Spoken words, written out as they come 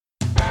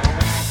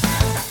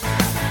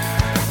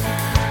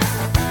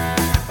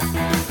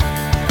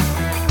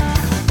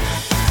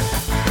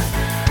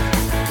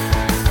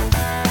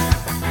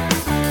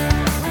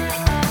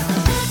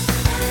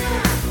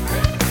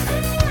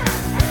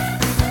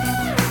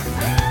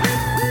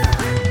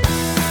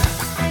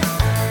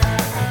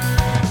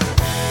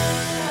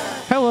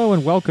Hello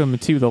and welcome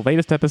to the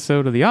latest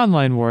episode of the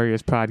Online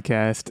Warriors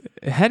podcast,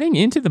 heading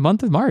into the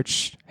month of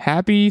March.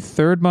 Happy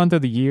third month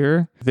of the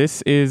year.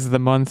 This is the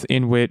month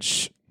in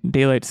which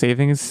daylight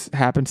savings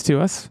happens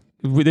to us.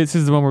 This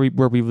is the one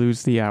where we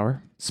lose the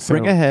hour.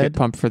 Spring so ahead, get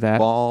pumped for that.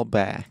 fall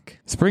back.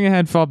 Spring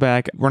ahead, fall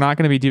back. We're not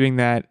going to be doing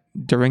that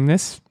during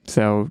this,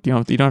 so you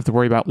don't have to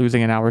worry about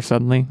losing an hour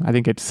suddenly. I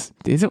think is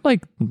it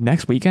like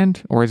next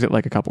weekend or is it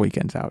like a couple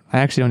weekends out? I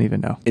actually don't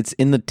even know. It's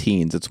in the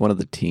teens. It's one of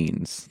the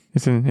teens.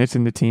 It's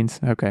in the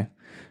teens. Okay,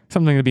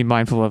 something to be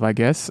mindful of, I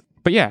guess.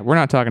 But yeah, we're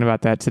not talking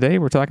about that today.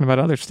 We're talking about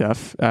other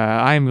stuff.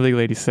 I'm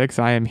Legal86.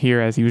 I am here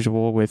as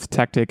usual with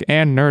Tactic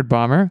and Nerd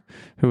Bomber,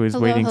 who is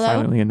waiting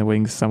silently in the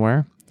wings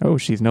somewhere. Oh,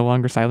 she's no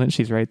longer silent.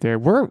 She's right there.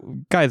 We're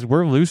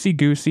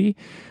loosey-goosey.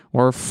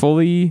 We're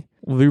fully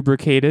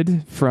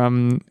lubricated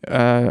from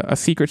a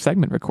secret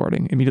segment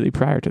recording immediately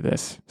prior to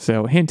this.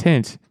 So hint,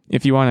 hint,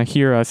 if you want to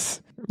hear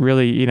us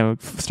really,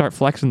 start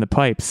flexing the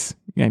pipes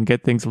and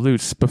get things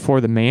loose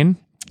before the main,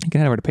 you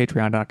can head over to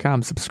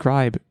patreon.com,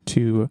 subscribe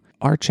to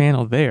our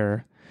channel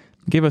there,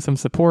 give us some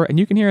support, and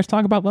you can hear us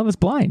talk about Love is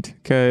Blind,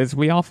 because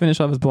we all finished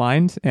Love is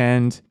Blind,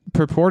 and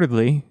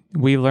purportedly,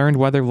 we learned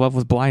whether love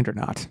was blind or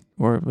not,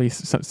 or at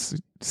least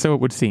so it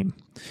would seem.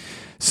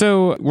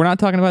 So we're not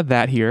talking about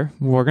that here.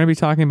 We're going to be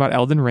talking about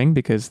Elden Ring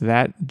because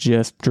that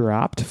just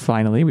dropped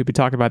finally. We've been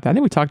talking about that. I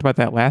think we talked about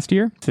that last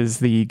year. This is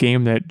the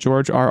game that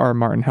George R.R.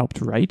 Martin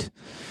helped write.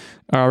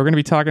 We're going to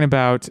be talking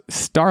about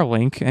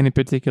Starlink and in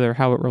particular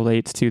how it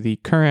relates to the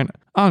current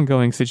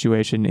ongoing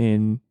situation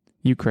in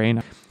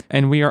Ukraine.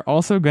 And we are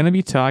also going to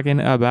be talking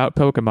about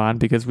Pokemon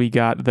because we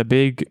got the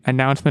big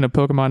announcement of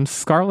Pokemon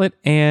Scarlet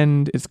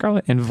and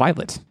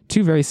Violet.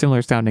 Two very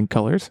similar sounding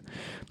colors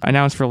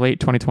announced for late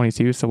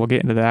 2022. So we'll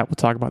get into that. We'll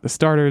talk about the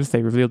starters.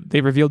 They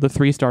revealed the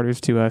 3 starters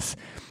to us.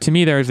 To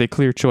me, there is a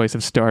clear choice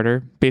of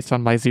starter based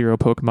on my zero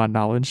Pokemon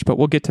knowledge, but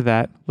we'll get to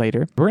that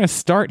later. We're going to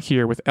start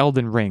here with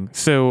Elden Ring.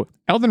 So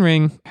Elden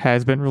Ring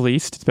has been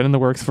released. It's been in the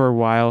works for a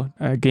while.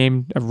 A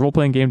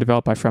role-playing game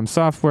developed by From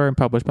Software and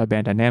published by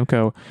Bandai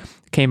Namco.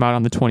 Came out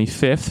on the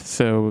 25th,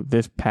 so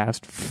this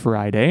past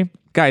Friday.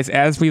 Guys,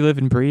 as we live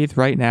and breathe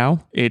right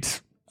now,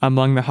 it's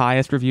among the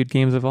highest reviewed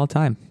games of all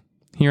time.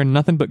 Hearing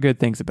nothing but good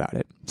things about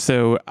it.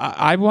 So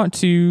I'm on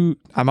the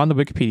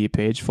Wikipedia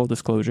page, full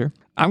disclosure.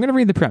 I'm going to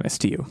read the premise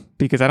to you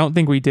because I don't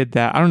think we did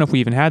that. I don't know if we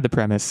even had the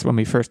premise when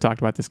we first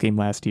talked about this game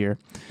last year.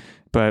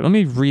 But let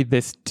me read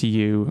this to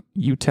you.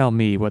 You tell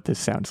me what this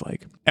sounds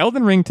like.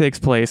 Elden Ring takes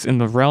place in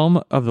the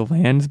realm of the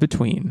Lands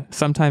Between,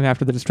 sometime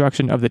after the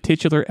destruction of the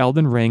titular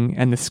Elden Ring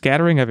and the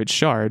scattering of its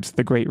shards,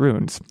 the Great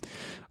Runes.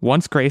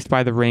 Once graced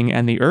by the ring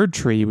and the Erd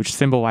Tree, which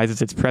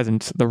symbolizes its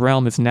presence, the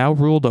realm is now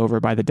ruled over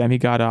by the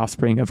demigod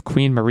offspring of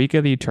Queen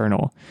Marika the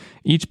Eternal,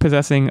 each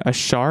possessing a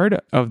shard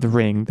of the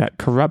ring that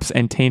corrupts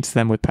and taints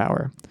them with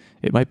power.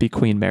 It might be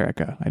Queen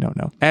Marika, I don't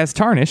know. As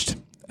tarnished,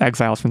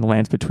 exiles from the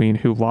Lands Between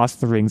who lost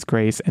the ring's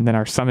grace and then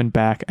are summoned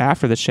back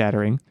after the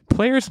shattering,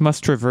 players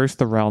must traverse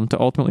the realm to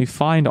ultimately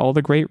find all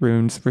the Great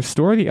Runes,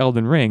 restore the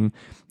Elden Ring,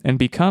 and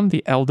become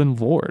the Elden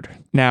Lord.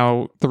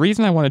 Now, the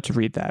reason I wanted to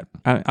read that,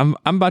 I'm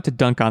about to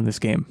dunk on this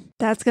game.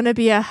 That's going to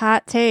be a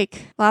hot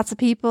take. Lots of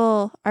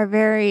people are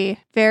very,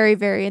 very,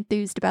 very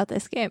enthused about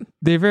this game.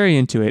 They're very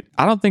into it.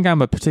 I don't think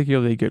I'm a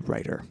particularly good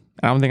writer.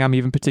 I don't think I'm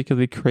even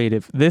particularly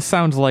creative. This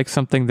sounds like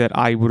something that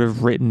I would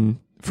have written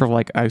for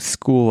like a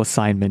school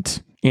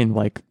assignment in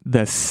like the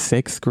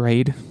 6th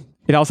grade.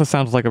 It also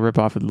sounds like a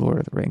ripoff of The Lord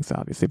of the Rings,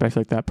 obviously, but I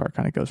feel like that part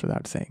kind of goes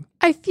without saying.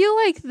 I feel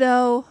like,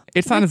 though,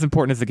 it's not as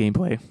important as the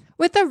gameplay.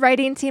 With the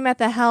writing team at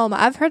the helm,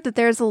 I've heard that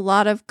there's a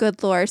lot of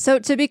good lore. So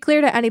to be clear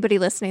to anybody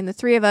listening, the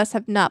 3 of us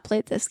have not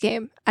played this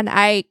game, and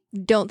I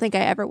don't think I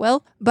ever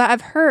will. But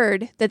I've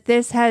heard that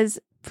this has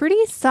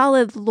pretty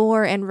solid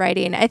lore and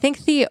writing. I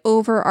think the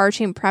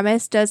overarching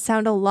premise does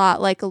sound a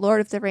lot like a Lord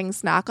of the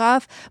Rings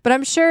knockoff, but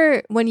I'm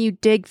sure when you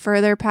dig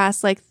further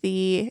past like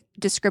the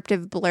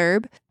descriptive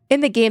blurb in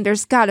the game,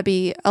 there's got to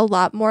be a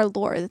lot more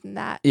lore than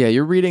that. Yeah,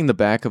 you're reading the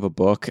back of a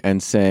book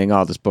and saying,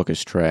 oh, this book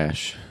is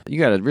trash. You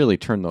got to really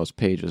turn those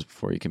pages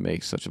before you can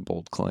make such a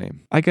bold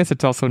claim. I guess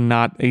it's also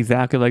not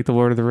exactly like the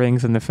Lord of the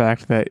Rings in the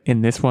fact that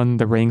in this one,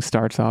 the ring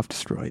starts off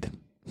destroyed.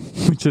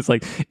 Which is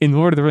like, in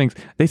Lord of the Rings,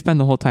 they spend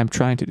the whole time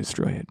trying to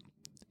destroy it.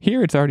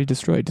 Here, it's already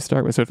destroyed to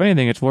start with. So if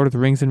anything, it's Lord of the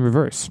Rings in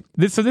reverse.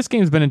 This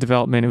game's been in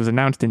development. It was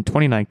announced in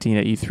 2019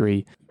 at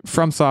E3.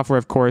 From Software,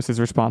 of course, is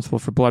responsible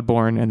for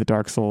Bloodborne and the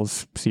Dark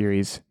Souls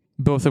series.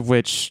 Both of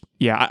which,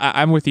 yeah,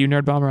 I'm with you,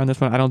 Nerd Bomber, on this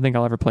one. I don't think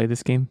I'll ever play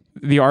this game.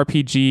 The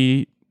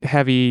RPG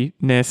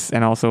heaviness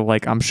and also,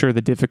 like, I'm sure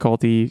the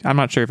difficulty, I'm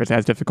not sure if it's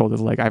as difficult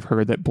as, like, I've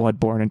heard that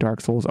Bloodborne and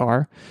Dark Souls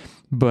are.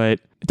 But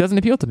It doesn't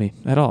appeal to me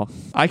at all.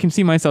 I can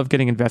see myself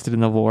getting invested in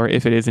the lore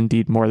if it is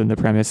indeed more than the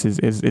premise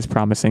is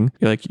promising.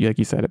 Like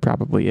you said, it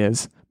probably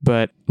is.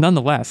 But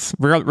nonetheless,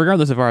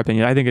 regardless of our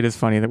opinion, I think it is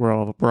funny that we're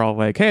all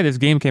like, "Hey, this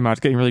game came out;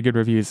 it's getting really good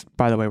reviews.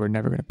 By the way, we're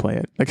never going to play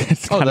it." Like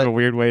it's kind of a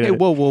weird way to. Hey,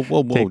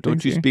 whoa!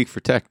 Don't you speak for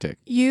Tactic?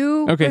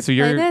 You okay? would So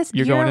play this?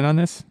 you're going in on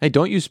this? Hey,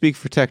 don't you speak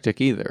for Tactic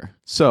either?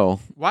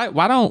 So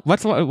Why don't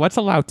let's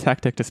allow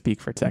Tactic to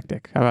speak for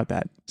Tactic? How about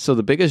that? So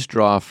the biggest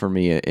draw for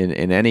me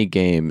in any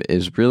game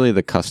is really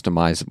the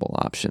customizable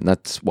option.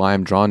 That's why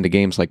I'm drawn to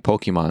games like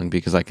Pokemon,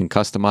 because I can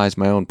customize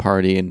my own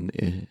party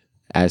and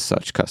as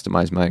such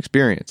customize my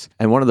experience.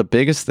 And one of the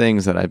biggest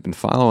things that I've been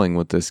following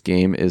with this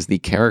game is the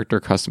character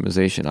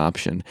customization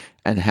option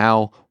and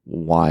how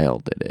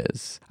wild it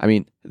is. I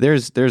mean,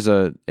 there's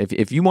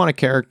if you want a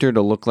character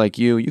to look like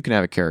you can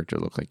have a character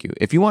look like you.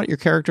 If you want your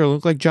character to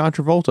look like John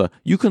Travolta,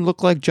 you can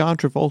look like John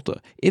Travolta.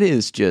 It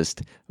is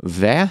just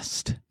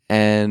vast.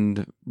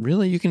 And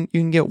really, you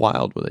can get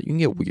wild with it. You can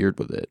get weird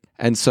with it.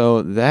 And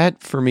so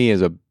that, for me,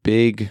 is a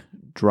big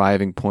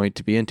driving point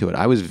to be into it.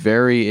 I was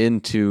very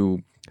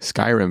into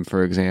Skyrim,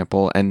 for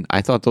example, and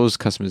I thought those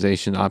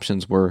customization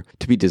options were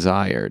to be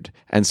desired.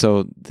 And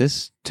so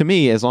this, to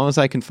me, as long as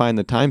I can find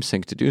the time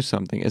sink to do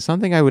something, is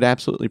something I would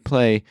absolutely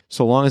play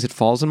so long as it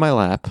falls in my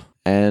lap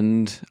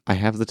and I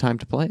have the time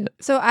to play it.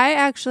 So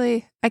I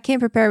came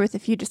prepared with a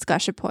few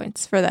discussion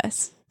points for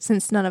this,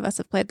 since none of us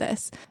have played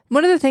this.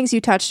 One of the things you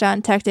touched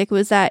on, Tactic,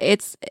 was that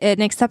it's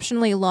an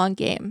exceptionally long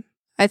game.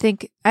 I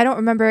don't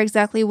remember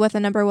exactly what the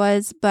number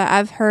was, but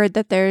I've heard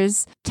that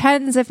there's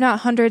tens, if not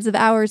hundreds of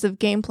hours of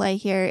gameplay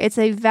here. It's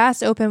a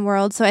vast open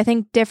world, so I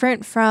think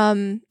different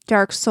from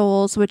Dark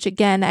Souls, which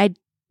again, I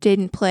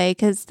didn't play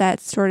because that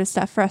sort of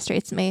stuff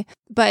frustrates me.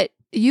 But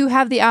you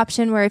have the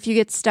option where if you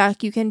get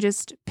stuck, you can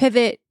just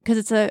pivot because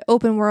it's an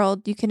open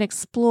world. You can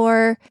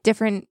explore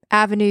different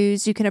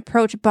avenues. You can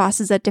approach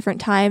bosses at different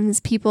times.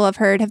 People I've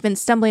heard have been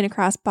stumbling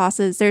across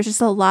bosses. There's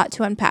just a lot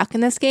to unpack in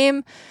this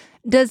game.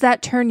 Does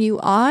that turn you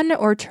on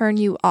or turn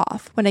you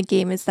off when a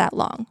game is that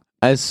long?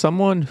 As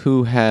someone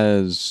who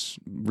has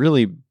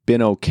really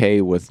been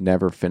okay with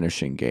never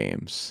finishing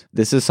games,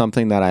 this is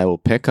something that I will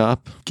pick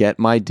up, get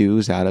my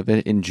dues out of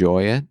it,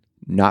 enjoy it,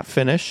 not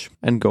finish,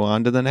 and go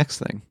on to the next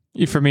thing.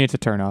 For me, it's a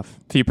turnoff.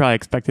 So you probably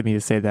expected me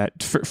to say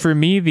that. For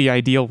me, the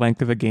ideal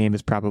length of a game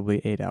is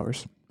probably 8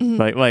 hours.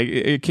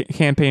 Mm-hmm.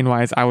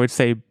 Campaign-wise, I would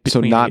say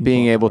between so not 8 and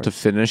being 12 able hours. to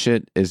finish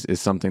it is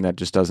something that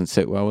just doesn't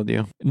sit well with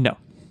you? No,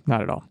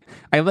 not at all.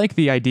 I like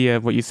the idea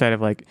of what you said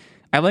of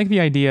I like the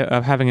idea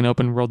of having an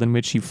open world in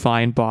which you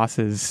find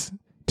bosses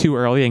too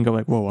early and go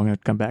like, whoa, I'm going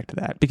to come back to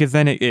that. Because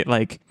then it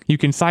you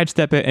can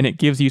sidestep it and it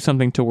gives you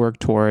something to work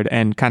toward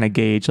and kind of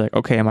gauge like,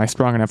 okay, am I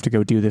strong enough to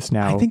go do this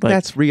now? I think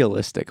that's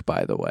realistic,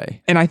 by the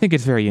way. And I think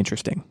it's very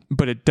interesting.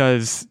 But it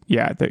does,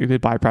 the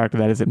byproduct of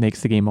that is it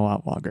makes the game a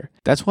lot longer.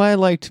 That's why I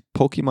liked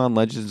Pokemon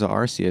Legends of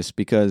Arceus,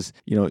 because,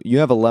 you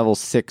have a level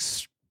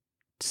 6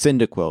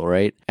 Cyndaquil,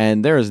 right?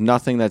 And there is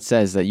nothing that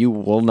says that you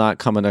will not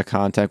come into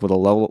contact with a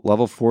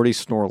level 40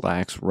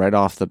 Snorlax right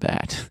off the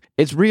bat.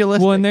 It's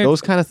realistic. Well,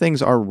 those kind of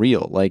things are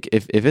real. Like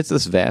if it's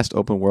this vast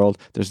open world,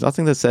 there's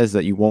nothing that says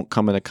that you won't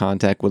come into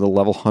contact with a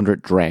level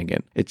 100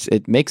 dragon.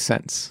 It makes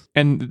sense.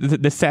 And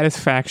the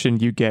satisfaction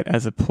you get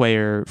as a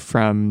player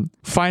from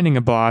finding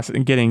a boss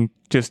and getting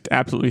just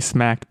absolutely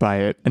smacked by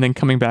it, and then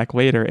coming back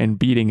later and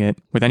beating it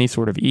with any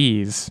sort of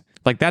ease,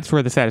 that's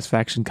where the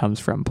satisfaction comes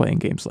from playing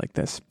games like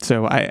this.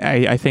 So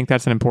I think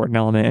that's an important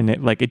element, and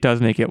it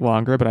does make it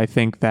longer, but I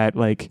think that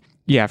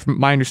from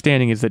my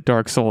understanding is that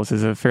Dark Souls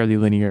is a fairly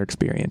linear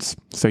experience.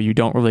 So you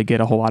don't really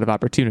get a whole lot of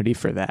opportunity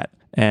for that.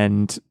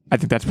 And I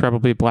think that's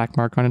probably a black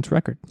mark on its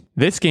record.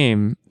 This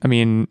game, I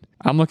mean,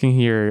 I'm looking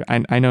here.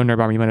 I know,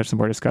 Nerdbomber, you might have some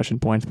more discussion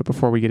points, but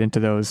before we get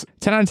into those,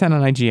 10 out of 10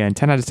 on IGN,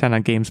 10 out of 10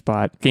 on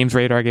GameSpot. Games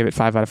Radar gave it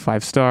 5 out of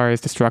 5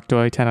 stars.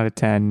 Destructoid, 10 out of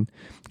 10.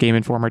 Game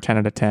Informer, 10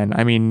 out of 10.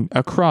 I mean,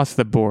 across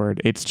the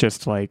board, it's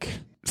just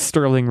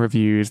sterling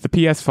reviews. The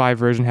PS5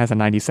 version has a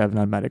 97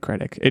 on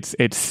Metacritic.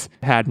 It's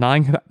had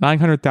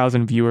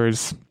 900,000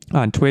 viewers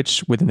on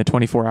Twitch within the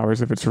 24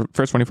 hours of its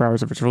first 24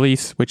 hours of its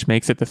release, which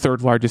makes it the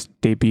third largest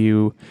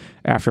debut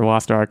after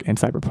Lost Ark and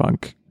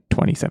Cyberpunk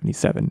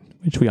 2077,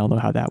 which we all know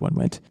how that one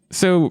went.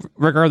 So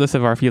regardless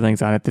of our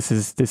feelings on it, this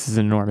is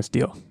an enormous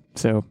deal.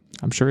 So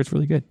I'm sure it's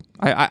really good.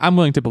 I'm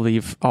willing to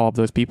believe all of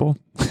those people.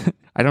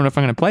 I don't know if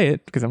I'm going to play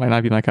it because it might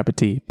not be my cup of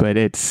tea, but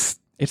it's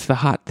the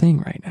hot thing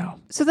right now.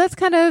 So that's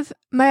kind of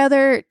my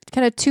other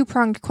kind of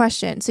two-pronged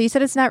question. So you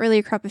said it's not really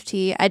a cup of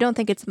tea. I don't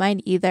think it's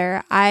mine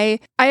either. I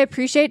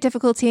appreciate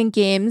difficulty in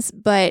games,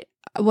 but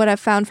what I've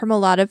found from a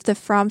lot of the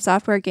From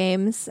Software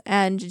games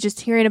and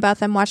just hearing about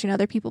them, watching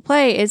other people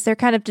play, is they're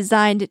kind of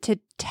designed to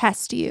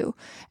test you.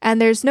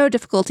 And there's no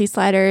difficulty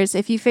sliders.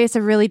 If you face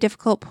a really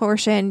difficult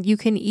portion, you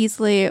can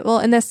easily, well,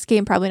 in this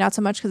game, probably not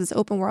so much because it's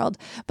open world,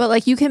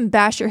 but you can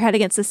bash your head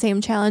against the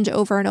same challenge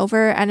over and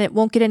over and it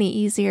won't get any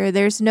easier.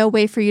 There's no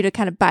way for you to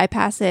kind of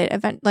bypass it.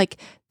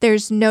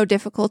 There's no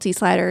difficulty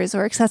sliders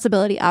or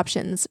accessibility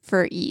options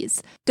for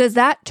ease. Does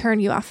that turn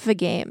you off of a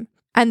game?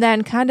 And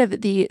then kind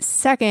of the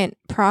second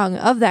prong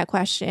of that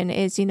question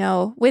is,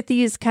 with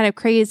these kind of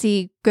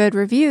crazy good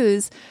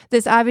reviews,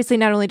 this obviously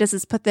not only does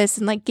this put this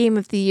in like Game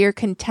of the Year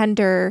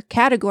contender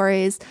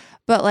categories,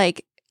 but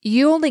like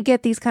you only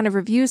get these kind of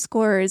review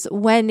scores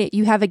when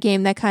you have a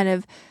game that kind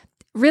of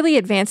really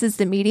advances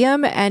the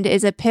medium and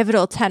is a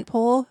pivotal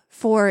tentpole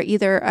for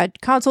either a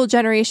console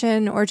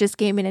generation or just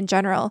gaming in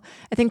general.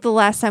 I think the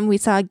last time we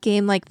saw a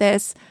game like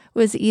this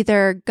was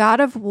either God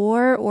of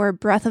War or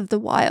Breath of the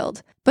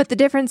Wild. But the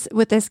difference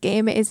with this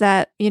game is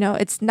that,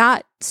 it's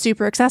not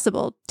super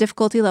accessible.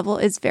 Difficulty level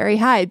is very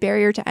high.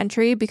 Barrier to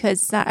entry,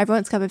 because it's not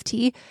everyone's cup of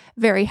tea,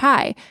 very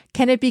high.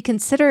 Can it be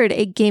considered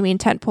a gaming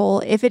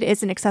tentpole if it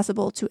isn't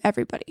accessible to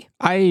everybody?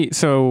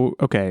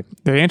 Okay.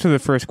 The answer to the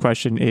first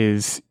question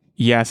is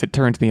yes, it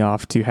turns me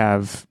off to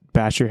have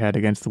bash your head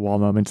against the wall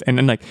moments. And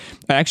then like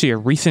actually a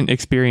recent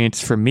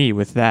experience for me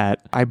with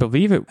that, I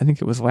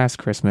think it was last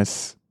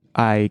Christmas,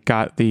 I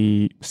got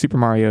the Super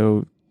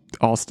Mario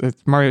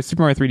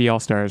 3D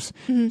All-Stars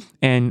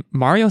and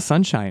Mario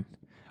Sunshine.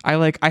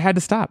 I had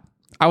to stop.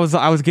 I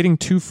was getting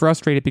too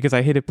frustrated because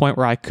I hit a point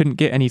where I couldn't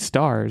get any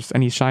stars,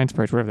 any shine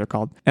spurs, whatever they're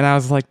called. And I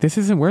was like, this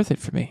isn't worth it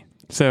for me.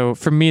 So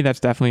for me, that's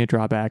definitely a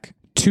drawback.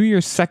 To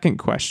your second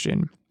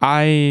question,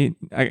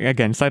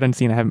 again, sight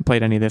unseen, I haven't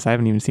played any of this. I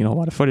haven't even seen a whole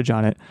lot of footage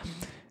on it.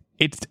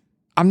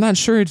 I'm not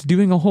sure it's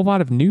doing a whole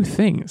lot of new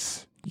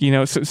things.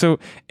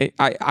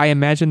 I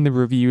imagine the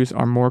reviews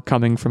are more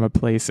coming from a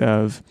place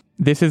of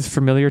this is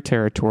familiar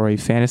territory,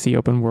 fantasy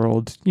open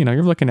world.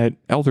 You're looking at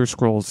Elder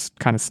Scrolls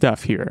kind of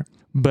stuff here.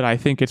 But I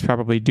think it's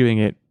probably doing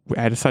it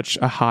at such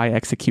a high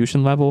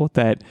execution level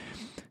that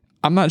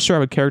I'm not sure I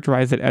would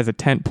characterize it as a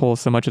tentpole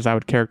so much as I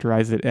would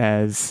characterize it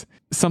as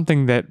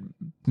something that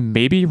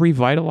maybe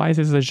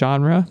revitalizes a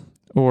genre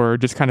or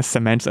just kind of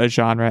cements a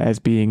genre as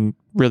being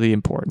really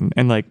important.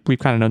 And like we've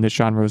kind of known this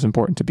genre was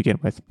important to begin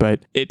with,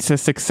 but it's a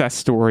success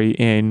story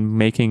in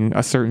making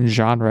a certain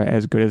genre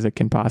as good as it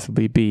can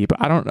possibly be. But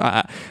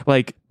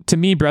to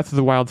me, Breath of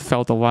the Wild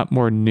felt a lot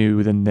more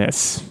new than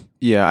this.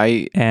 Yeah,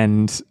 I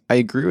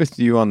agree with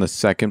you on the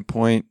second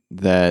point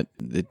that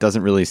it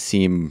doesn't really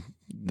seem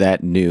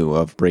that new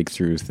of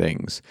breakthrough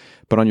things.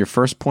 But on your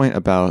first point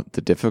about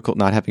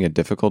not having a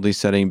difficulty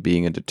setting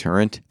being a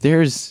deterrent,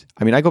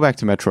 I go back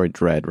to Metroid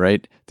Dread,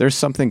 right? There's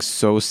something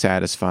so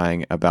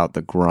satisfying about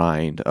the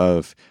grind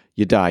of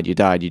you died,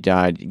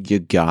 you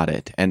got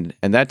it. And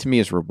that to me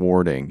is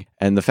rewarding.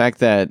 And the fact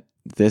that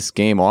this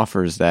game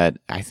offers that,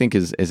 I think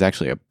is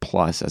actually a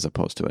plus as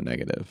opposed to a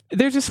negative.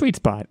 There's a sweet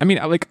spot.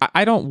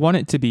 I don't want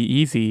it to be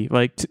easy.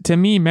 To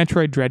me,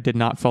 Metroid Dread did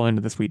not fall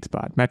into the sweet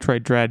spot.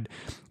 Metroid Dread,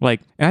 and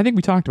I think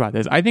we talked about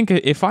this. I think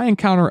if I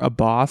encounter a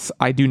boss,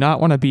 I do not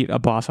want to beat a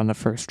boss on the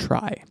first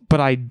try, but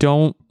I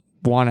don't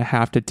want to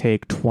have to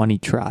take 20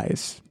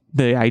 tries.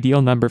 The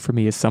ideal number for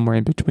me is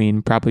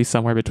probably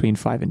somewhere between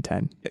 5 and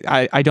 10.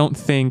 I don't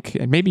think,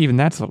 and maybe even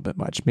that's a little bit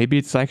much. Maybe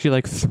it's actually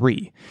like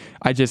 3.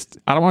 I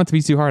don't want it to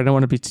be too hard. I don't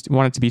want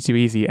it to be too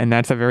easy. And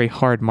that's a very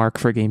hard mark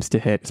for games to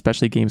hit,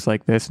 especially games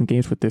like this and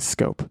games with this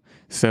scope.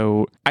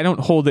 So I don't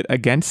hold it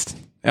against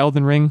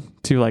Elden Ring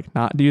to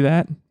not do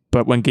that.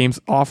 But when games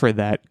offer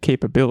that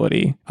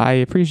capability, I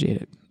appreciate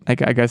it. I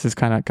guess is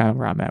kind of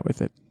where I'm at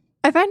with it.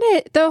 I find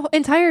the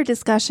entire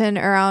discussion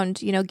around,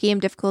 game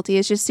difficulty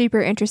is just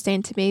super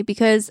interesting to me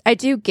because I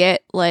do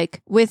get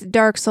with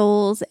Dark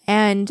Souls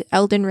and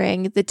Elden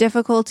Ring, the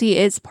difficulty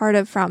is part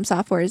of From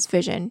Software's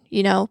vision.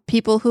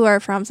 People who are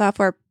From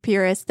Software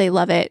purists, they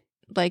love it.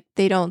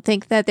 They don't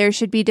think that there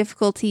should be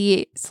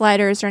difficulty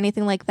sliders or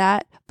anything like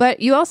that.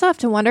 But you also have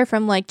to wonder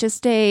from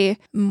just a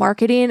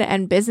marketing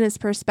and business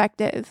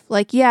perspective.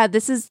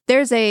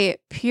 There's a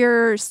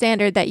pure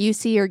standard that you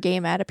see your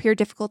game at, a pure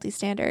difficulty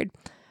standard.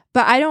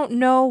 But I don't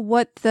know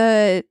what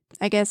the,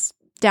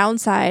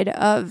 downside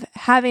of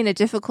having a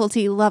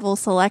difficulty level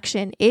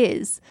selection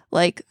is.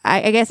 I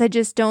guess I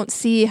just don't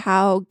see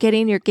how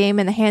getting your game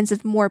in the hands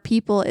of more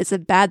people is a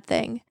bad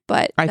thing.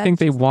 But I think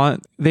they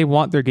want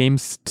their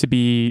games to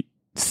be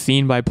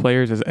seen by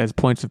players as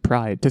points of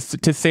pride.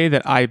 To say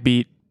that I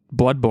beat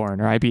Bloodborne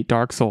or I beat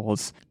Dark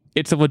Souls,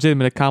 it's a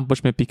legitimate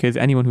accomplishment because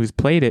anyone who's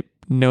played it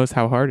knows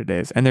how hard it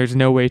is. And there's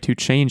no way to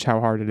change how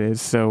hard it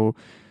is. So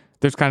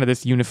there's kind of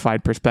this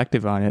unified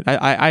perspective on it.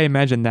 I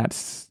imagine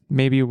that's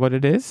maybe what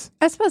it is.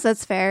 I suppose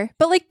that's fair.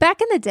 But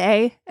back in the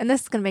day, and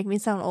this is going to make me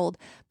sound old,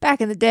 back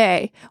in the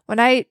day, when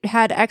I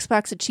had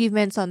Xbox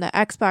achievements on the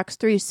Xbox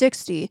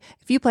 360,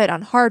 if you played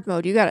on hard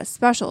mode, you got a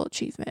special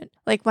achievement.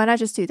 Why not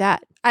just do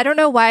that? I don't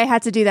know why I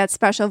had to do that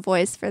special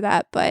voice for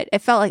that, but it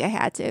felt like I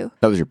had to.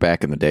 That was your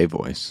back in the day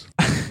voice.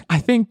 I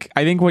think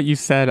what you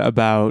said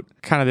about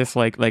kind of this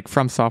like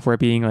From Software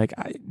being I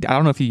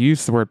don't know if you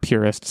use the word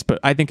purists, but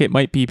I think it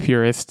might be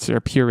purists or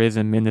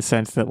purism in the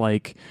sense that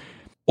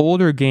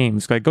older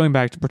games, going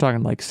back to, we're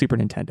talking Super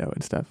Nintendo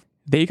and stuff,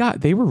 they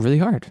were really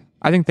hard.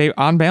 I think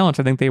on balance,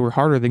 they were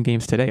harder than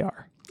games today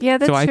are. Yeah,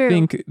 that's so true. I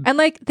think, and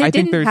they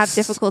didn't have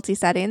difficulty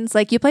settings.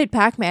 You played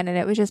Pac-Man and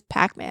it was just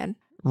Pac-Man.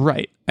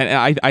 Right.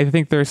 And I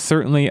think there's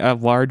certainly a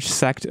large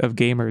sect of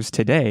gamers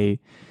today,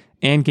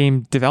 and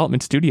game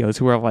development studios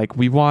who are like,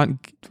 we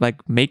want,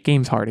 like, make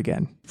games hard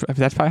again.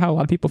 That's probably how a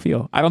lot of people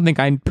feel. I don't think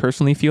I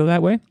personally feel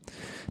that way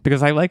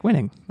because I like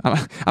winning.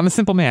 I'm a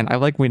simple man. I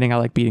like winning. I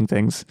like beating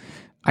things.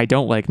 I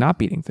don't like not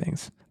beating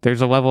things.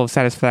 There's a level of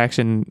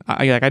satisfaction.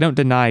 I don't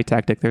deny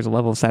Tactic. There's a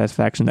level of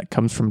satisfaction that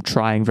comes from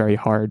trying very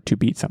hard to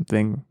beat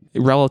something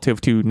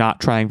relative to not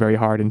trying very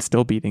hard and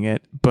still beating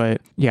it.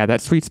 But yeah,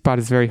 that sweet spot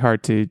is very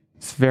hard to hit.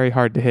 It's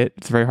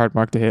a very hard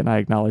mark to hit, and I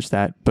acknowledge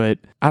that. But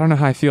I don't know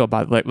how I feel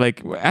about it.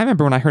 Like I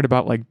remember when I heard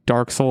about like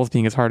Dark Souls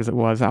being as hard as it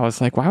was, I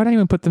was like, why would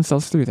anyone put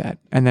themselves through that?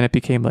 And then it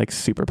became like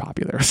super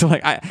popular. So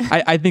like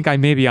I think I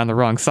may be on the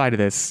wrong side of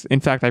this. In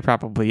fact, I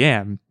probably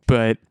am.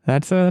 But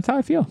that's how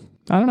I feel.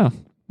 I don't know.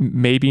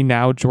 Maybe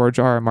now George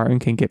R.R. Martin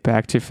can get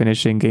back to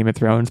finishing Game of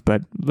Thrones,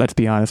 but let's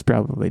be honest,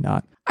 probably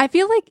not. I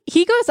feel like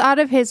he goes out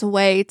of his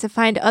way to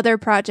find other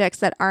projects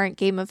that aren't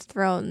Game of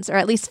Thrones, or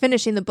at least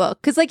finishing the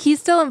book. Because like he's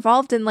still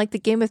involved in like the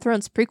Game of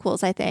Thrones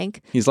prequels, I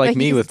think. He's like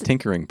me with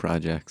tinkering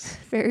projects.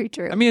 Very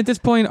true. I mean, at this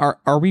point,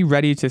 are we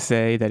ready to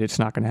say that it's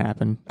not going to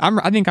happen?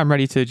 I think I'm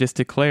ready to just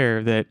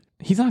declare that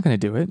he's not going to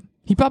do it.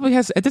 He probably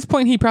has, at this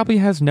point, he probably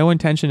has no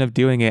intention of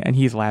doing it, and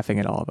he's laughing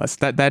at all of us.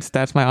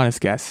 That's my honest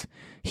guess.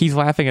 He's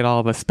laughing at all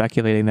of us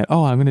speculating that,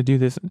 oh, I'm going to do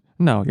this.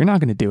 No, you're not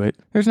going to do it.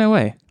 There's no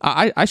way.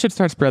 I should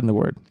start spreading the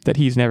word that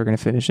he's never going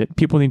to finish it.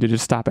 People need to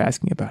just stop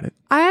asking about it.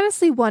 I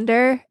honestly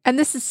wonder, and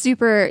this is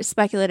super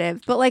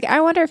speculative, but like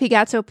I wonder if he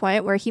got to a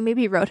point where he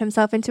maybe wrote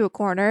himself into a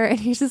corner and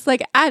he's just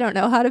like, I don't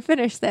know how to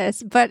finish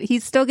this, but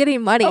he's still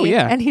getting money. Oh,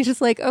 yeah. And he's just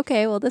like,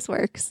 okay, well, this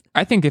works.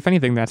 I think if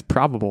anything, that's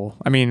probable.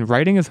 I mean,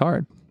 writing is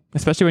hard.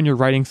 Especially when you're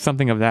writing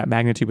something of that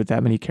magnitude with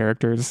that many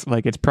characters,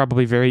 like it's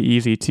probably very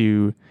easy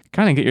to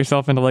kind of get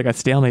yourself into like a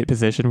stalemate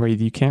position where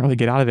you can't really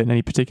get out of it in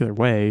any particular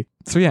way.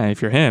 So yeah,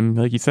 if you're him,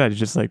 like you said, it's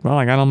just like, well,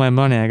 I got all my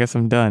money, I guess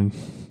I'm done.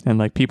 And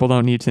like people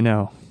don't need to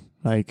know.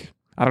 Like,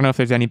 I don't know if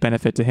there's any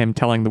benefit to him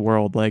telling the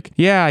world like,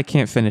 yeah, I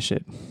can't finish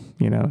it.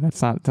 You know,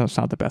 that's not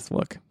the best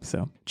look.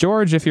 So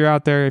George, if you're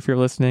out there, if you're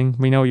listening,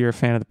 we know you're a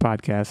fan of the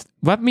podcast.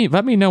 Let me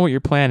know what you're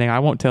planning. I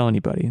won't tell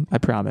anybody. I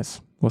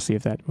promise. We'll see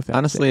if that.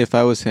 Honestly, sticks. if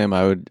I was him,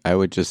 I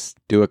would just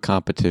do a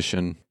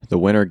competition. The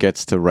winner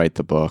gets to write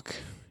the book,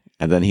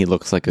 and then he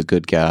looks like a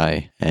good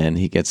guy, and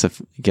he gets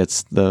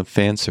the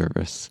fan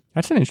service.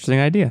 That's an interesting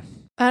idea.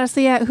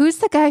 Honestly, yeah. Who's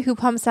the guy who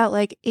pumps out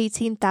like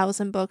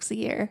 18,000 books a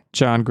year?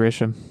 John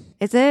Grisham.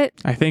 Is it?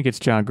 I think it's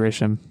John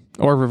Grisham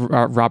or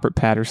Robert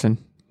Patterson.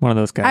 One of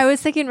those guys. I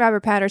was thinking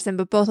Robert Patterson,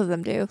 but both of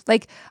them do.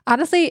 Like,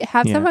 honestly,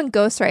 have someone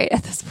ghostwrite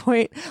at this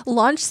point.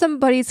 Launch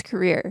somebody's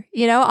career.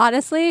 You know,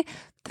 honestly,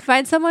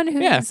 find someone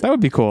who's that would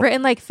be cool.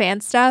 Written like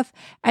fan stuff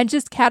and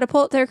just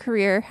catapult their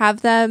career.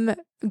 Have them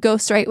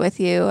ghostwrite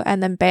with you,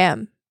 and then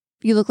bam,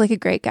 you look like a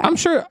great guy. I'm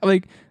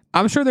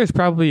sure there's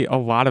probably a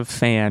lot of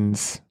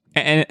fans.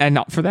 And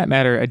for that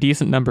matter, a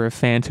decent number of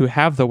fans who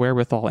have the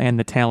wherewithal and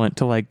the talent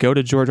to like go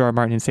to George R. R.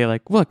 Martin and say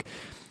like, look,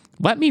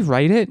 let me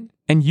write it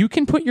and you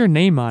can put your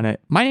name on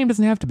it. My name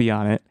doesn't have to be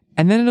on it.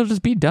 And then it'll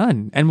just be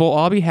done and we'll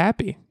all be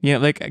happy. You know,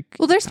 like,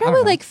 well, there's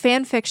probably like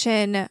fan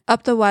fiction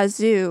up the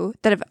wazoo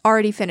that have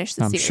already finished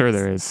the series. I'm sure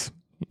there is.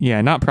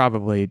 Yeah, not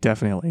probably,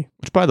 definitely.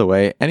 Which, by the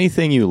way,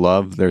 anything you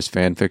love, there's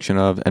fan fiction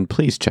of, and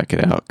please check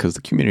it out because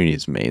the community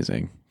is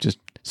amazing. Just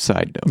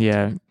side note.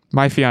 Yeah.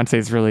 My fiance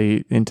is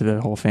really into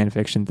the whole fan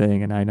fiction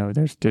thing, and I know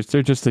there's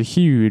just a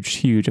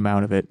huge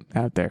amount of it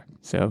out there.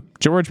 So,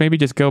 George, maybe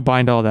just go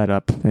bind all that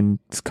up and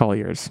it's call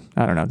yours.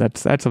 I don't know.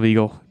 That's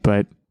illegal,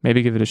 but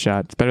maybe give it a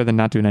shot. It's better than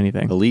not doing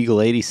anything. Illegal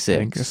I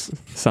 86. think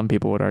some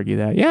people would argue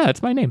that. Yeah,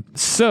 it's my name.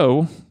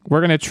 So, we're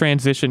going to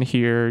transition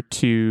here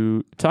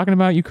to talking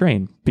about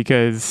Ukraine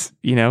because,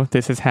 you know,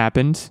 this has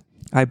happened.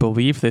 I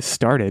believe this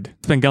started.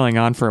 It's been going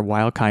on for a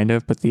while, kind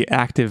of, but the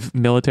active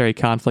military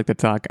conflict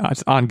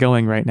that's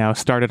ongoing right now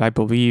started, I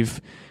believe,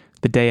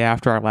 the day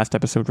after our last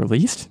episode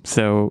released.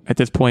 So at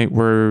this point,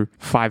 we're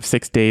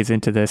 5-6 days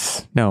into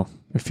this. No,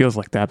 it feels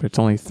like that, but it's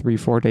only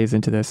 3-4 days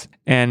into this.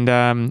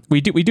 And we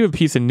do have a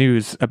piece of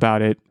news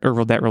about it,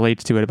 or that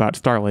relates to it, about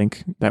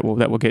Starlink that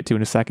we'll get to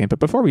in a second. But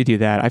before we do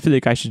that, I feel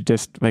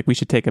like we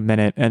should take a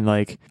minute and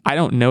I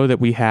don't know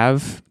that we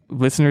have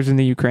listeners in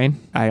the Ukraine.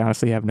 I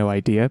honestly have no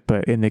idea,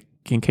 but in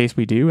case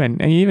we do,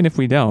 and even if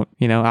we don't,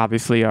 you know,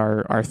 obviously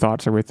our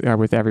thoughts are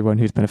with everyone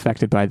who's been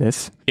affected by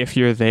this. If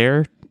you're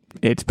there,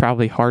 it's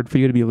probably hard for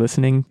you to be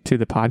listening to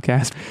the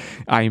podcast.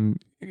 I'm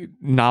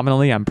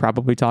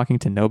probably talking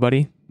to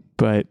nobody,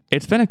 but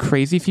it's been a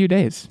crazy few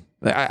days.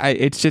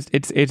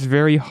 It's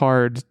very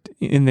hard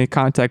in the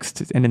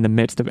context and in the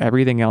midst of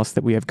everything else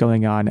that we have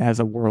going on as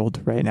a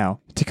world right now.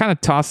 To kind of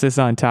toss this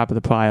on top of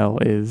the pile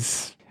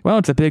is, well,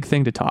 it's a big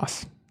thing to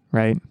toss,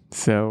 right?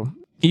 So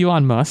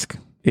Elon Musk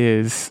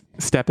is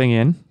stepping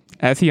in,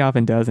 as he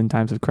often does in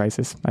times of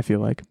crisis, I feel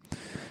like.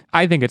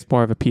 I think it's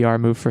more of a PR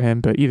move for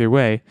him, but either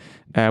way,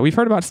 we've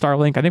heard about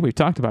Starlink. I think we've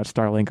talked about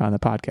Starlink on the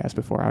podcast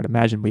before. I would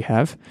imagine we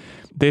have.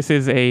 This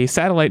is a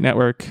satellite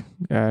network,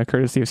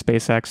 courtesy of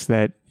SpaceX,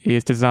 that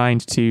is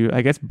designed to,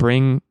 I guess,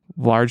 bring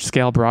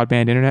large-scale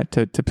broadband internet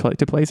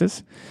to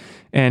places.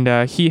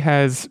 And he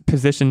has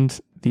positioned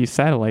these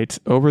satellites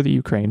over the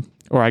Ukraine,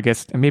 or I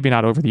guess maybe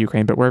not over the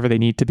Ukraine, but wherever they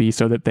need to be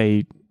so that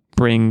they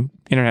bring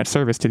internet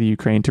service to the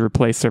Ukraine to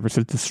replace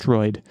services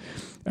destroyed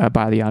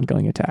by the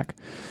ongoing attack.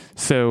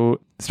 So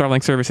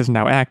Starlink service is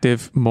now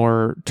active.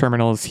 More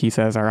terminals, he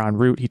says, are en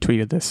route. He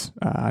tweeted this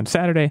on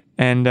Saturday.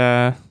 And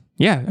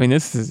yeah, I mean,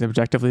 this is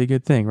objectively a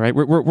good thing, right?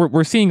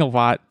 We're seeing a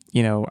lot,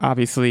 you know,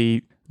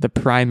 obviously the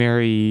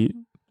primary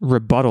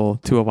rebuttal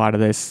to a lot of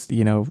this,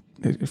 you know,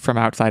 from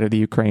outside of the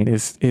Ukraine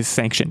is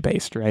sanction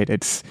based, right?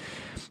 It's,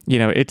 you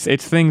know, it's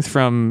things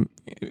from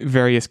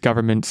various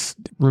governments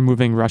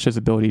removing Russia's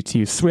ability to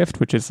use SWIFT,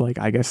 which is like,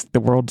 I guess, the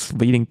world's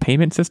leading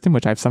payment system,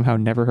 which I've somehow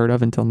never heard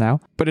of until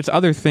now. But it's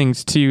other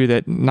things too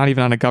that not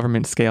even on a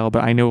government scale,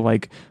 but I know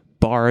like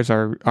bars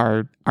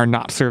are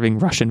not serving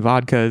Russian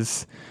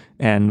vodkas.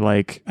 And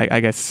like, I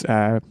guess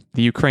the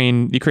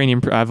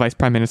Ukrainian vice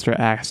prime minister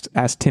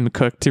asked Tim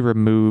Cook to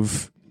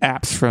remove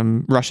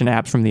Russian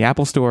apps from the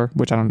Apple Store,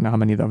 which I don't know how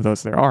many of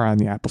those there are on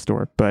the Apple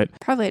Store, but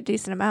probably a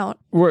decent amount.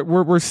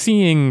 We're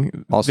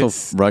seeing also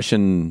this.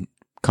 Russian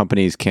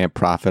companies can't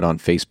profit on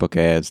Facebook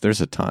ads.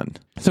 There's a ton.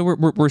 So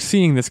we're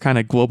seeing this kind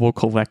of global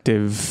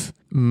collective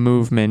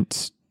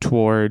movement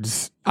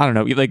towards, I don't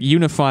know, like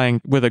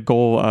unifying with a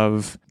goal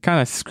of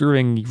kind of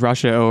screwing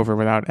Russia over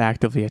without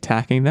actively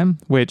attacking them,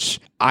 which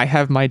I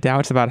have my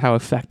doubts about how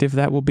effective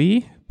that will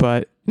be.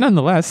 But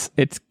nonetheless,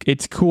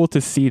 it's cool to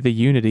see the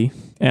unity.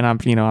 And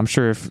I'm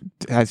sure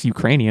as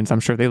Ukrainians, I'm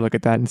sure they look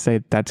at that and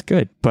say that's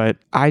good. But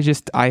I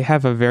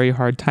have a very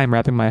hard time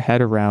wrapping my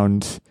head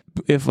around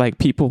if like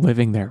people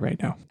living there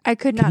right now. I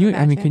could not imagine.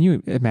 I mean, can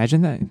you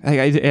imagine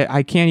that?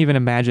 I can't even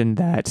imagine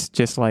that.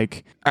 Just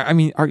like, I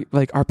mean,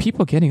 are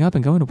people getting up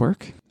and going to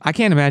work? I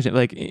can't imagine.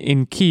 Like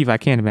in Kyiv, I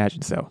can't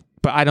imagine so.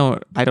 But I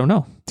don't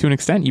know. To an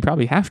extent, you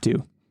probably have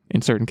to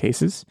in certain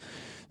cases.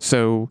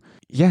 So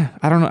yeah,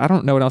 I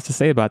don't know what else to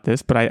say about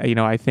this. But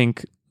I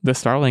think the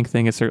Starlink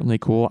thing is certainly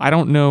cool. I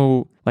don't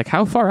know, like,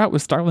 how far out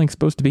was Starlink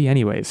supposed to be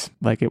anyways?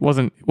 Like, it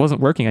wasn't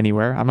working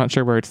anywhere. I'm not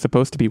sure where it's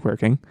supposed to be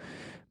working.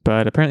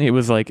 But apparently it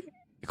was like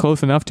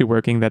close enough to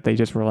working that they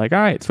just were like, all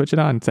right, switch it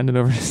on, send it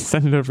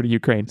over to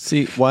Ukraine.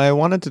 See, why I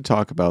wanted to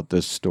talk about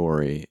this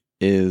story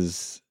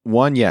is,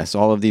 one, yes,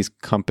 all of these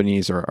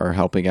companies are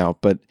helping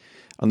out, but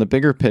on the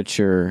bigger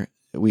picture,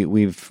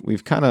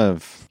 we've kind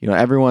of, you know,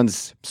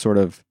 everyone's sort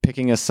of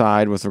picking a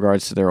side with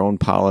regards to their own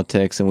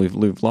politics, and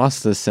we've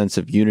lost this sense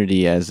of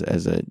unity as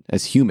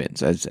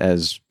humans,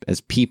 as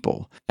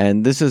people.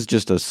 And this is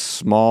just a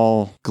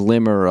small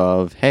glimmer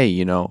of, hey,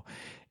 you know,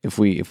 if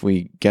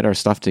we get our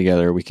stuff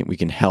together, we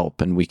can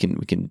help, and we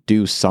can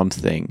do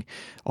something.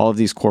 All of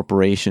these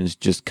corporations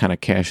just kind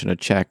of cashing a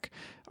check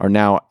are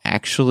now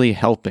actually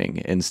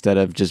helping instead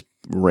of just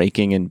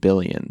raking in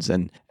billions.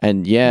 And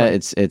yeah,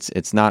 right.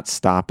 It's not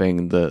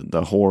stopping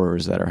the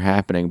horrors that are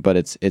happening, but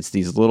it's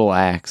these little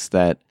acts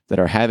that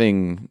are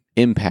having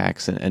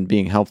impacts and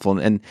being helpful.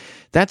 And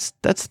that's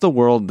the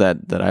world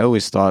that I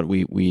always thought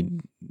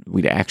we'd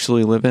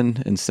actually live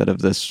in, instead of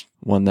this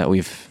one that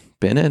we've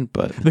been in.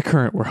 But the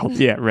current world.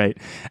 Yeah, right.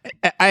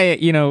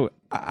 It's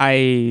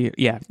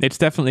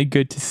definitely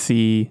good to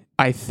see.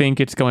 I think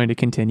it's going to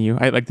continue.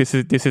 This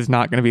is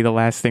not going to be the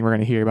last thing we're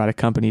going to hear about a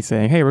company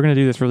saying, hey, we're going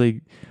to do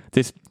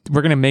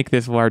we're going to make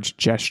this large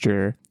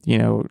gesture, you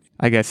know,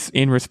 I guess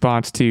in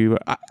response to,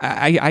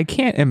 I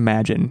can't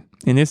imagine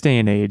in this day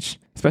and age,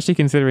 especially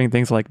considering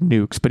things like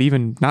nukes, but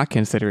even not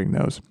considering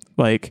those,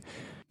 like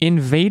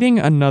invading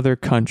another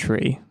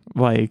country,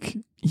 like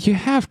you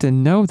have to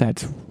know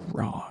that's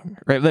wrong,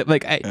 right?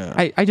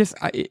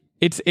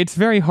 It's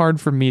very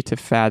hard for me to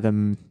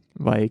fathom,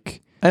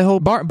 like, I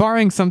hope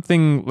barring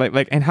something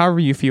like, and however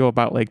you feel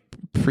about like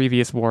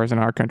previous wars in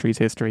our country's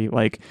history,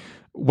 like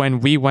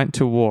when we went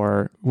to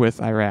war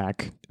with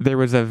Iraq, there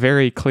was a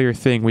very clear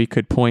thing we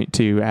could point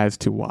to as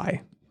to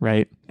why,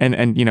 right?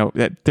 And you know,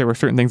 that there were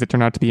certain things that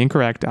turned out to be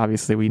incorrect.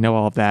 Obviously, we know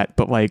all of that,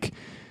 but like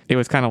it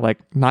was kind of like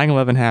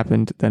 9/11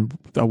 happened, then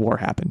a war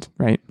happened,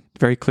 right?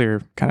 Very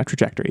clear kind of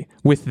trajectory.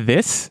 With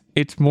this,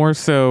 it's more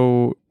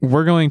so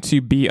we're going to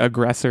be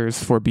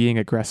aggressors for being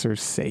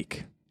aggressors'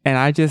 sake. And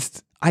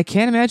I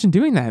can't imagine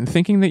doing that and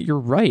thinking that you're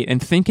right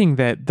and thinking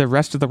that the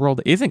rest of the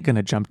world isn't going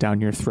to jump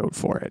down your throat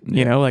for it.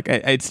 You know, like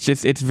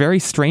it's very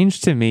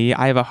strange to me.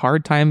 I have a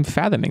hard time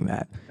fathoming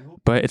that.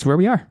 But it's where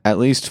we are. At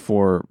least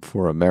for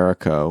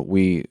America,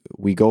 we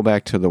go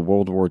back to the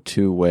World War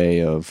II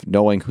way of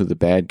knowing who the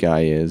bad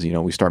guy is. You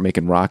know, we start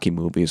making Rocky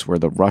movies where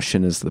the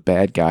Russian is the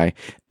bad guy,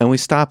 and we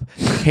stop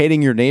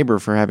hating your neighbor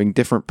for having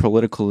different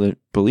political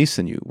beliefs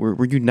than you.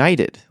 We're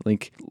united,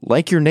 like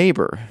your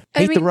neighbor.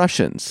 Hate the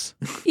Russians.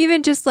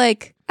 Even just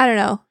like, I don't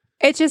know.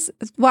 It's just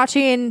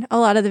watching a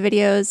lot of the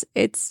videos.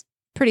 It's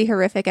pretty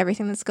horrific,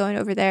 everything that's going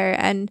over there,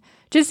 and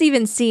just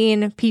even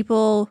seeing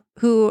people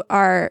who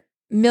are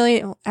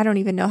I don't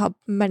even know how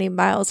many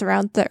miles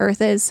around the Earth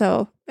is,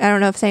 so I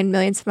don't know if saying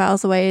millions of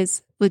miles away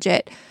is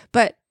legit,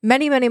 but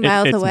many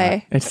miles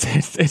away.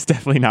 It's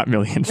definitely not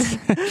millions.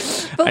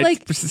 But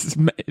like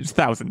it's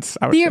thousands,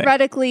 I would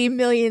theoretically say.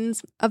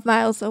 Millions of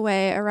miles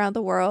away around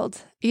the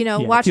world. You know,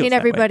 watching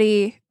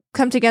everybody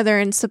come together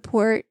and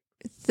support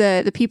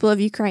the people of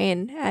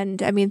Ukraine.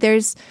 And I mean,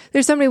 there's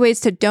so many ways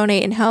to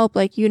donate and help,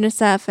 like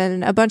UNICEF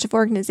and a bunch of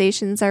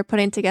organizations are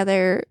putting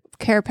together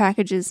care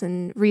packages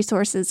and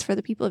resources for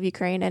the people of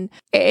Ukraine. And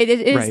it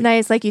is Right.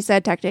 nice, like you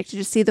said, Tactic, to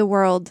just see the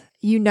world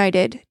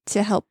united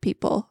to help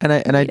people. And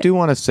I do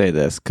want to say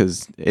this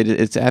because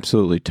it's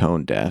absolutely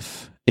tone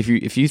deaf. If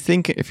you're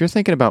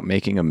thinking about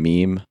making a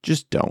meme,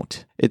 just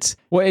don't. I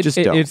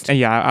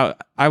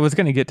was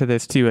gonna get to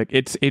this too. Like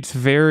it's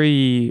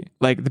very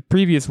like the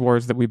previous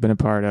wars that we've been a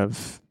part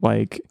of.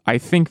 Like I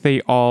think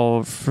they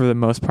all, for the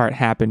most part,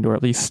 happened or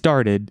at least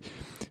started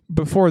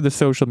before the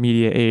social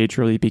media age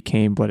really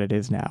became what it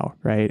is now,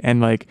 right?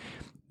 And like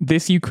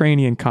this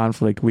Ukrainian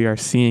conflict, we are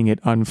seeing it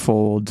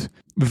unfold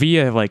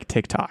via like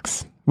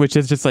TikToks, which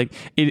is just like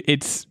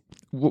it's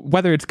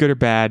whether it's good or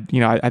bad.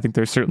 You know, I think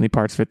there's certainly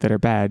parts of it that are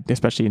bad,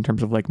 especially in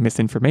terms of like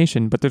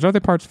misinformation, but there's other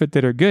parts of it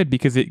that are good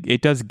because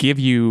it does give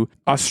you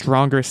a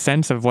stronger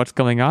sense of what's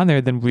going on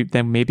there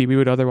than maybe we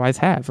would otherwise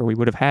have, or we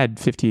would have had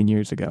 15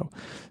 years ago.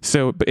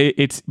 So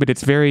it's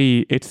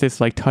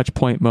this like touch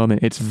point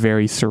moment. It's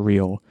very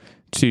surreal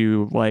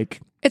to like.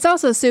 It's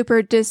also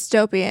super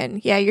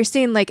dystopian. Yeah, you're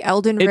seeing like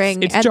Elden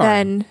Ring it's and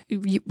jarring.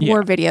 then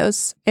war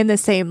videos in the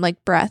same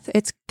like breath.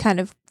 It's kind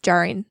of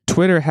jarring.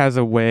 Twitter has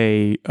a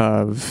way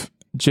of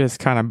just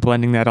kind of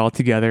blending that all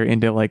together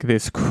into like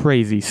this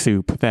crazy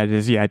soup that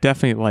is, yeah,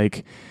 definitely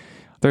like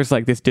there's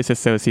like this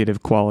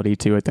disassociative quality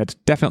to it that's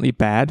definitely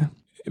bad.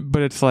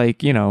 But it's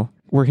like, you know,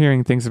 we're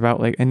hearing things about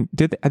like, and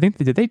did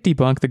they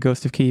debunk the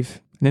Ghost of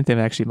Kiev? I think they've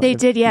actually They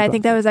did, yeah. I debunked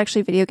think that was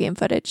actually video game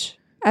footage.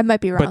 I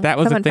might be wrong. But that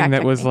was Someone the thing that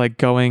fact-check was me. like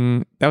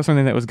that was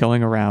something that was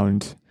going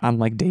around on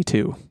like day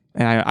 2.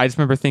 And I just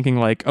remember thinking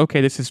like,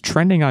 okay, this is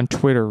trending on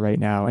Twitter right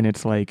now. And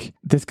it's like,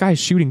 this guy's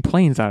shooting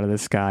planes out of the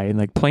sky and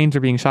like planes are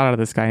being shot out of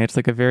the sky. And it's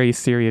like a very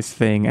serious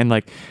thing. And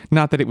like,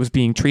 not that it was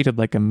being treated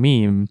like a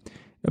meme,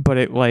 but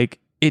it went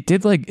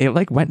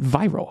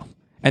viral.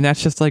 And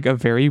that's just like a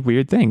very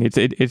weird thing.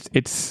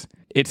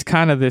 It's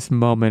kind of this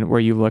moment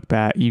where you look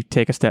back, you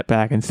take a step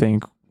back and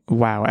think,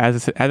 wow,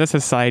 as a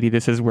society,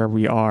 this is where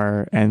we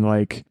are, and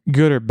like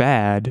good or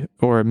bad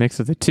or a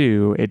mix of the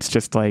two, it's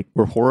just like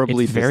We're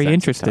horribly it's very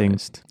interesting.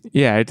 desensitized.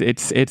 Yeah,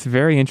 it's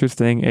very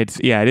interesting. It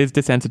is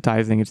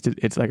desensitizing.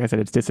 It's like I said,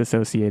 it's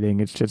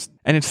disassociating. It's just,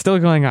 and it's still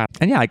going on.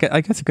 And yeah, I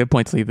guess a good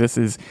point to leave this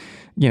is,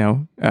 you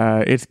know,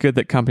 it's good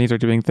that companies are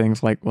doing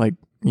things like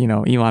you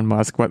know, Elon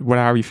Musk,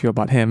 however you feel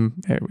about him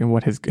and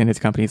what his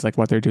companies, like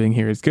what they're doing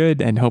here is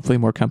good, and hopefully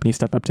more companies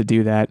step up to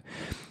do that.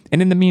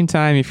 And in the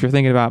meantime, if you're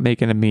thinking about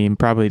making a meme,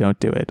 probably don't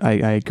do it. I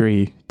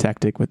agree,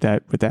 Tactic, with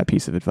that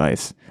piece of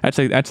advice.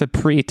 That's a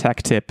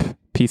pre-tech tip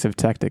piece of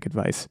Tactic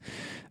advice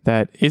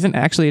that isn't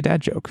actually a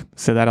dad joke.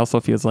 So that also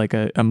feels like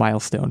a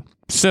milestone.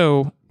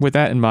 So with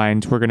that in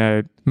mind, we're going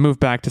to move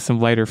back to some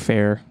lighter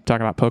fare,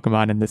 talk about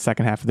Pokemon in the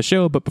second half of the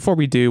show. But before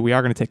we do, we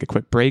are going to take a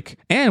quick break,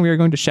 and we are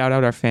going to shout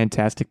out our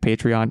fantastic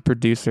Patreon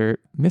producer,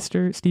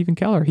 Mr. Stephen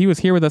Keller. He was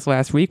here with us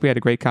last week. We had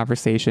a great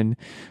conversation,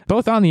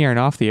 both on the air and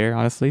off the air,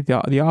 honestly.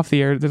 The off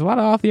the air, there's a lot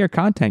of off the air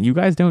content you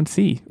guys don't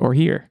see or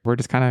hear. We're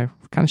just kind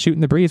of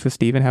shooting the breeze with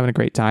Stephen, having a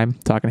great time,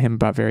 talking to him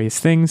about various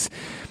things.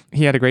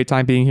 He had a great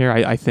time being here,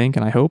 I think,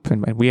 and I hope,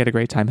 and we had a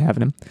great time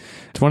having him.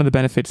 It's one of the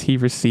benefits he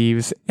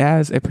receives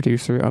as a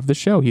producer of the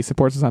show. He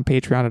supports us on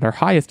Patreon at our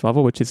highest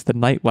level, which is the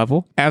night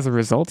level. As a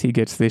result, he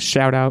gets this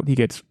shout out. He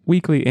gets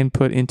weekly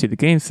input into the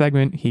game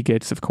segment. He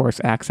gets, of course,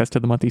 access to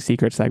the monthly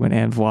secret segment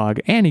and vlog,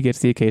 and he gets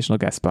the occasional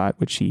guest spot,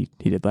 which he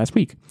did last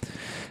week.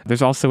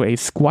 There's also a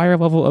Squire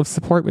level of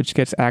support, which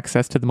gets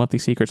access to the monthly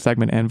secret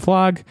segment and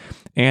vlog,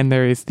 and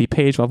there is the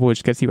page level,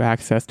 which gets you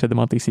access to the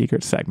monthly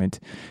secret segment.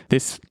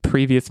 This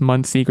previous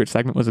month's secret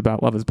segment was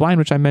about Love is Blind,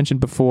 which I mentioned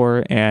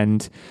before,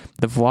 and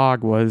the vlog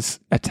was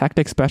a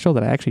Tactic special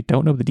that I actually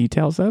don't know the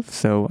details of,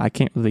 so I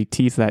can't really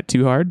tease that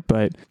too hard,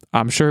 but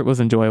I'm sure it was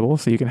enjoyable.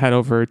 So you can head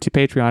over to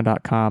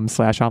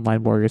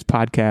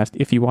patreon.com/onlinewarriorspodcast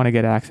if you want to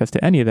get access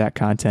to any of that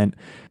content.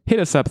 Hit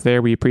us up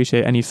there. We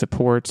appreciate any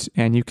support,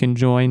 and you can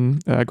join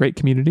a great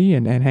community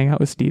and hang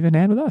out with Steven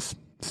and with us.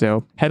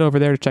 So head over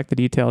there to check the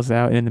details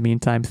out. And in the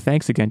meantime,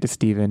 thanks again to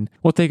Steven.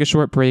 We'll take a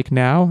short break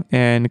now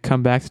and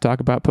come back to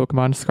talk about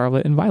Pokemon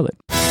Scarlet and Violet.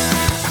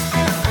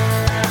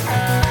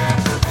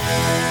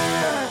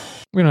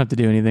 We don't have to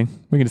do anything.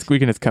 We can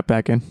just cut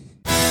back in.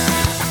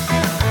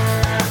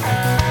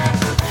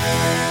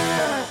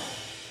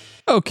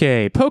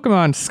 Okay,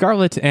 Pokemon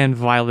Scarlet and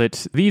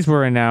Violet. These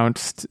were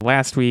announced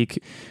last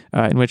week,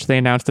 in which they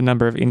announced a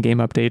number of in-game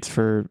updates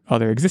for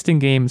other existing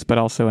games, but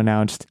also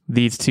announced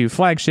these two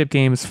flagship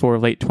games for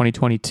late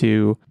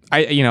 2022.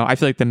 I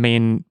feel like the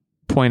main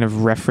point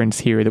of reference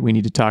here that we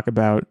need to talk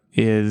about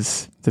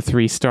is the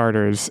 3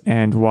 starters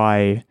and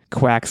why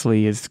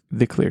Quaxley is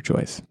the clear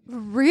choice.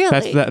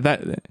 Really? Wow,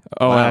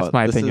 that's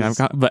my opinion.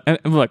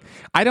 But look,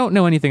 I don't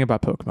know anything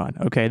about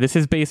Pokemon. Okay, this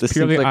is based This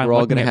purely seems like on we're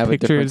all looking going to at have a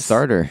different pictures.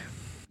 starter.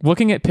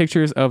 Looking at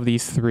pictures of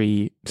these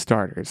 3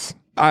 starters,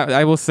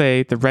 I will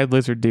say the red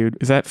lizard dude,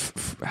 is that,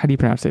 how do you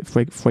pronounce it?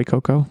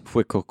 Fuecoco?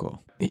 Fuecoco.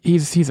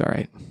 He's all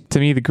right. To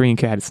me, the green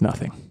cat is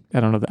nothing. I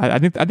don't know. I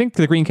think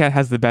the green cat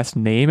has the best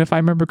name if I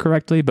remember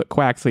correctly, but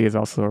Quaxley is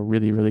also a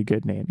really, really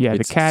good name. Yeah,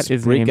 It's the cat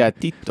is named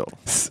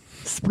Sprigatito.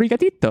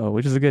 Sprigatito,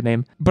 which is a good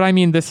name. But I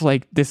mean, this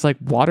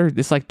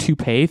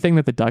toupee thing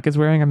that the duck is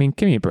wearing. I mean,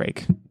 give me a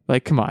break.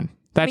 Like, come on.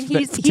 That's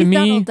he's to me.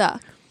 Donald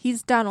Duck.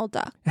 He's Donald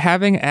Duck.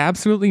 Having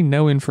absolutely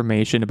no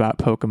information about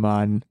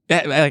Pokemon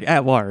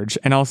at large,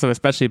 and also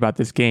especially about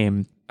this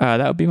game,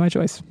 that would be my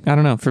choice. I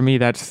don't know. For me,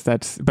 that's.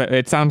 But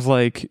it sounds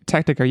like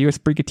Tactic. Are you a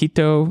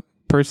Sprigatito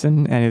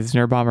person, and is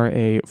Nerdbomber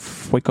a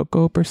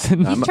Fuecoco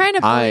person? He's trying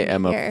to bully I me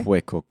am here. a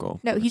Fuecoco.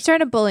 No, he's trying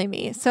to bully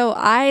me. So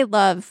I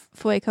love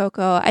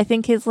Fuecoco. I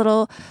think his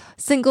little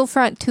single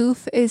front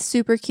tooth is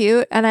super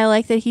cute, and I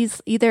like that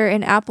he's either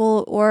an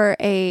apple or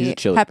He's a a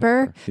chili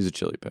pepper. He's a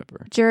chili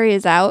pepper. Jury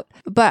is out,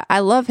 but I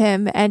love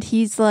him, and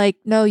he's like,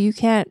 no, you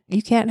can't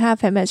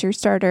have him as your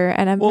starter,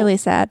 and I'm really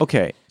sad.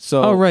 Okay,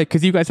 so Oh right,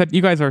 because you guys have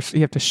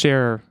to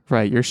share,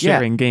 right? You're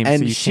sharing games, and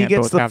so you she can't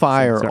gets both the have same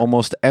fire starter.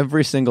 almost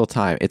every single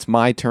time. It's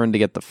my turn to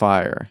get the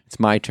fire. It's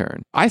my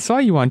turn. I saw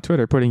you on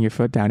Twitter putting your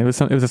foot down. It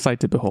was a sight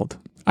to behold.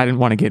 I didn't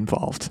want to get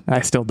involved. I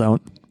still don't.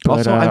 But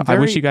Also, I'm I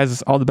wish very- you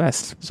guys all the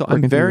best. So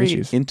working I'm through your very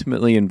issues.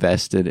 intimately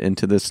invested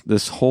into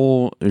this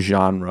whole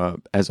genre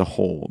as a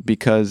whole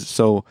because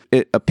so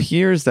it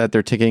appears that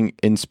they're taking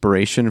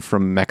inspiration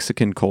from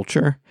Mexican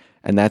culture,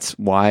 and that's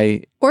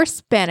why Or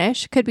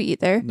Spanish, could be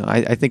either. no,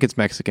 I think it's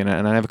Mexican,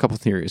 and I have a couple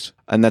theories,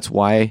 and that's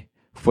why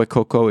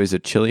Fuecoco is a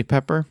chili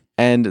pepper.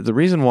 And the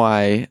reason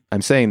why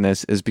I'm saying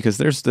this is because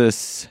there's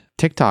this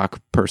TikTok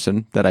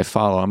person that I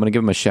follow. I'm going to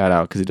give him a shout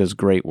out because he does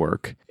great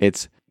work.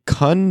 It's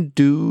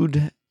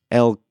Condude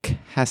El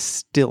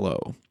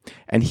Castillo.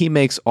 And he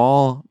makes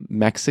all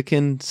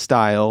Mexican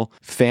style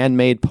fan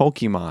made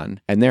Pokemon,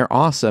 and they're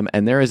awesome.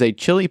 And there is a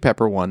chili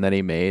pepper one that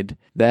he made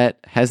that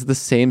has the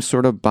same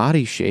sort of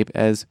body shape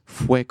as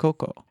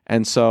Fuecoco.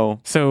 And so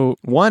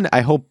one,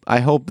 I hope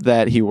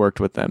that he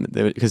worked with them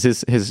because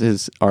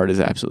his art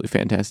is absolutely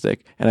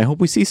fantastic, and I hope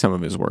we see some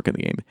of his work in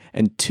the game.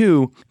 And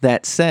two,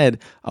 that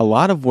said, a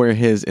lot of where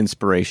his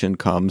inspiration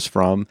comes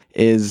from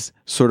is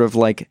sort of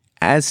like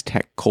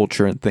Aztec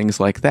culture and things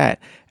like that.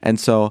 And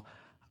so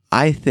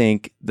I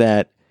think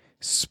that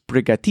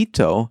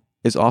Sprigatito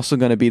is also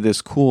going to be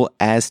this cool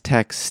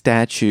Aztec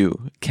statue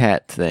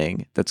cat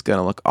thing that's going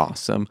to look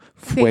awesome.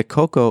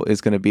 Fuecoco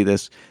is going to be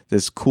this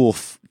cool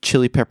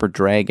chili pepper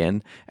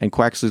dragon, and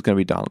Quaxley is going to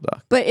be Donald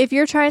Duck. But if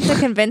you're trying to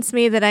convince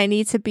me that I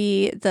need to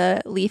be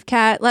the leaf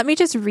cat, let me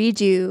just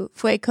read you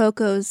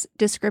Fuecoco's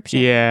description.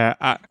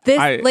 yeah, This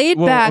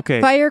laid-back,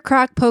 okay.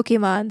 fire-crock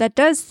Pokemon that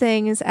does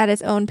things at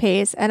its own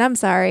pace. And I'm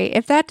sorry,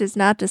 if that does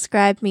not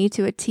describe me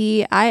to a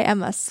T, I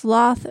am a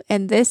sloth,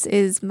 and this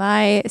is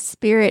my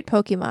spirit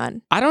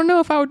Pokemon. I don't know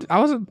if I'm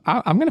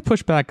going to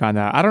push back on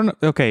that. I don't know.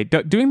 Okay,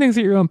 doing things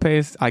at your own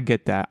pace, I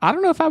get that. I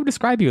don't know if I would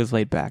describe you as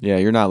laid back. Yeah,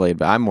 you're not laid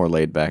back. I'm more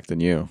laid back than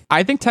you.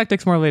 I think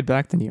Tactic's more laid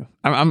back than you.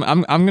 I'm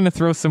going to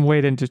throw some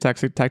weight into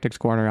Tactic's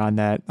corner on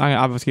that. I'm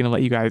obviously going to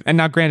let you guys. And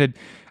now, granted,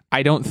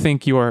 I don't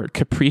think you're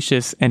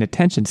capricious and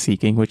attention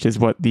seeking, which is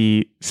what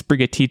the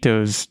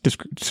Sprigatito's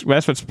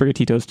that's what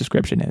Sprigatito's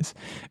description is.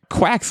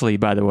 Quaxley,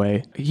 by the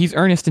way, he's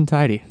earnest and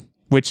tidy.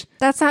 Which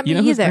That's not you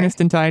me know who's either.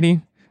 earnest and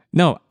tidy?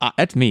 No,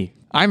 that's me.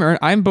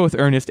 I'm both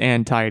earnest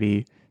and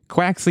tidy.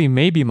 Quaxley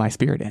may be my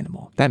spirit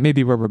animal. That may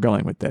be where we're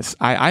going with this.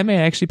 I may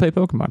actually play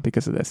Pokemon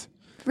because of this.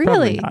 Really?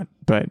 Probably not,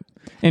 but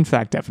in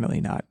fact,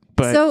 definitely not.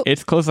 But So-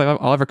 it's close as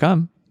I'll ever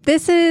come.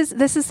 This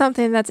is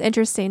something that's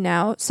interesting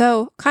now.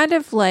 So, kind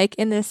of like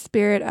in the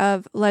spirit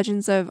of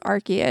Legends of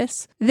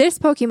Arceus, this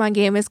Pokemon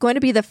game is going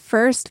to be the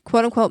first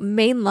quote unquote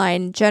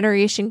mainline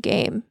generation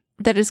game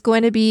that is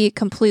going to be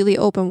completely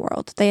open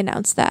world. They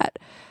announced that.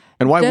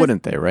 And why Does-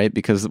 wouldn't they, right?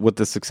 Because with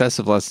the success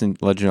of Legend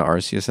of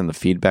Arceus and the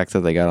feedback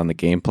that they got on the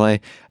gameplay,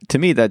 to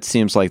me, that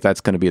seems like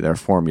that's going to be their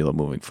formula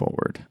moving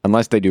forward,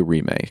 unless they do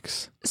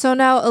remakes. So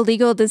now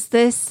illegal, does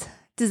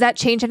that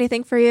change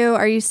anything for you?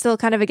 Are you still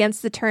kind of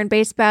against the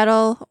turn-based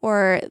battle,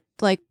 or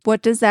like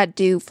what does that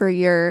do for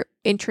your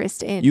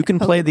interest in You can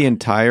play the Pokemon?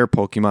 entire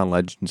Pokemon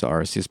Legends of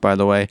Arceus, by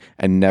the way,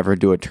 and never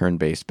do a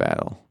turn-based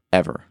battle,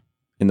 ever,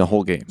 in the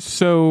whole game.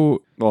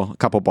 So Well, a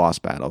couple boss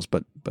battles,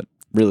 but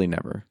really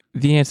never.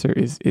 the answer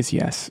is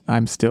yes.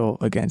 I'm still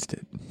against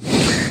it.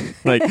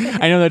 Like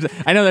I know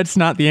that's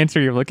not the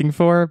answer you're looking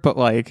for, but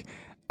like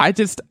I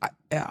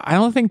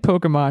don't think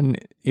Pokemon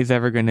is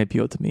ever going to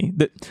appeal to me.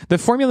 The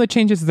formula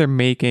changes they're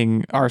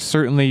making are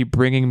certainly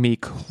bringing me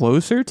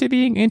closer to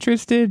being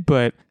interested,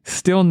 but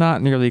still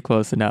not nearly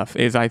close enough.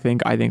 Is I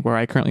think where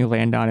I currently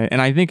land on it,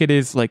 and I think it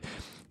is like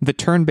the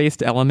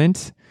turn-based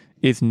element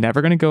is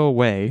never going to go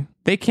away.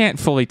 They can't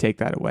fully take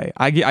that away.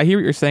 I hear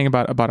what you're saying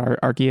about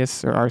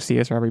Arceus or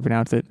Arceus, or however you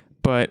pronounce it,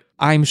 but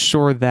I'm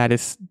sure that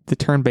is the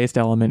turn-based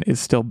element is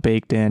still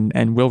baked in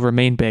and will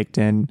remain baked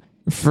in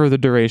for the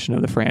duration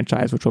of the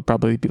franchise, which will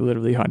probably be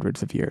literally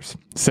hundreds of years.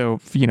 So,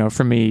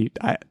 for me,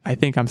 I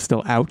think I'm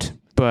still out.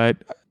 But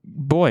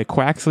boy,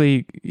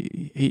 Quaxley,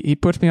 he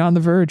puts me on the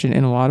verge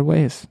in a lot of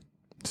ways.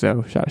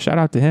 So shout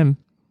out to him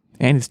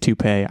and his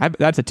toupee.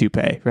 That's a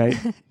toupee, right?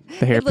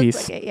 The It looks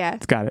hairpiece. like it, yeah.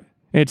 It's got it.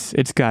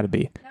 It's got to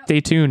be.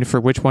 Stay tuned for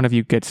which one of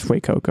you gets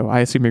Fuecoco. I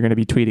assume you're going to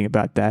be tweeting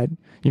about that.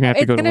 You're going to have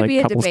to go to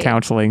like couples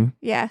counseling.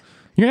 Yeah.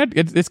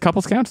 It's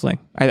couples counseling.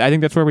 I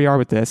think that's where we are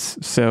with this.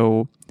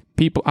 So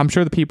I'm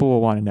sure the people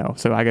will want to know.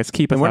 So I guess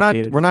keep us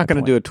updated. We're not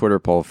going to do a Twitter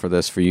poll for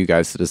this for you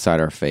guys to decide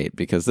our fate,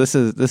 because this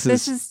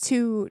is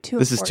too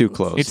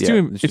close.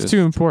 It's too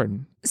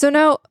important. So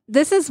now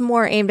this is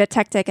more aimed at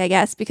Tactic, I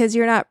guess, because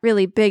you're not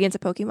really big into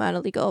Pokemon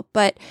Illegal.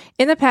 But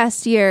in the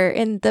past year,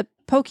 in the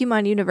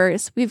Pokemon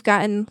universe, we've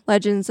gotten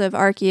Legends of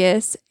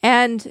Arceus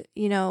and,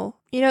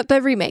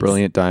 the remakes.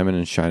 Brilliant Diamond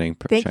and Shining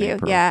Thank Shining you.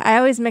 Pearl. Yeah, I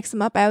always mix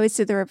them up. I always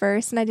do the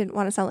reverse, and I didn't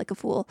want to sound like a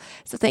fool.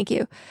 So thank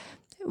you.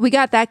 We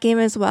got that game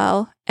as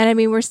well. And I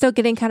mean, we're still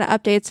getting kind of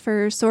updates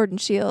for Sword and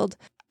Shield.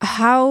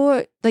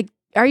 Are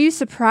you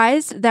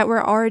surprised that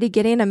we're already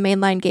getting a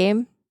mainline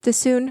game this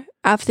soon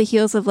off the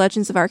heels of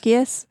Legends of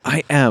Arceus?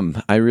 I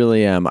am. I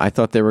really am. I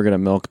thought they were going to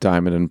milk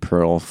Diamond and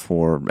Pearl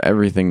for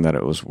everything that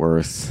it was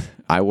worth.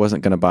 I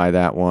wasn't going to buy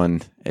that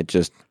one.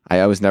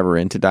 I was never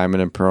into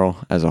Diamond and Pearl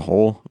as a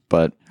whole,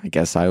 but I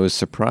guess I was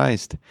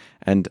surprised.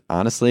 And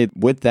honestly,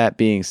 with that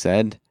being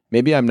said,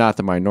 maybe I'm not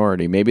the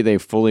minority. Maybe they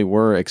fully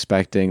were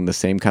expecting the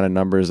same kind of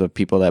numbers of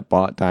people that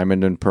bought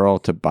Diamond and Pearl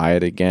to buy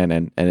it again,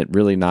 and it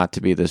really not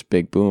to be this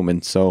big boom.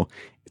 And so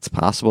it's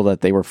possible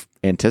that they were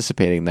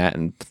anticipating that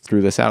and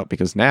threw this out,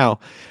 because now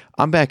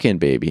I'm back in,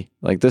 baby.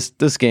 Like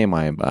this game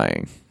I am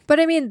buying.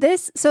 But I mean,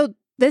 this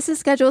is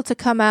scheduled to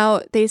come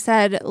out, they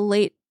said,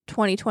 late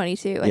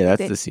 2022. Yeah,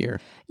 that's this year.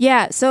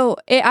 Yeah, so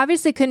it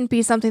obviously couldn't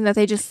be something that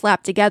they just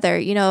slapped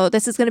together.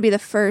 This is going to be the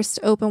first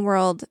open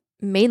world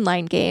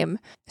mainline game.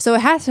 So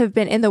it has to have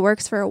been in the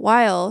works for a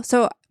while.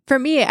 So for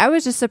me, I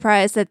was just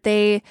surprised that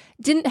they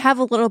didn't have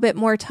a little bit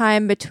more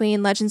time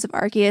between Legends of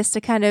Arceus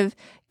to kind of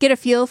get a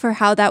feel for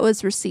how that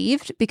was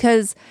received,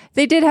 because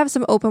they did have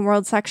some open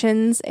world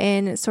sections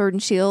in Sword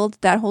and Shield,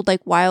 that whole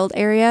like wild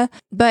area.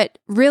 But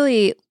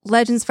really,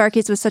 Legends of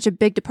Arceus was such a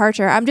big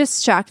departure. I'm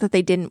just shocked that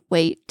they didn't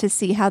wait to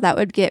see how that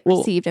would get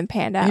received and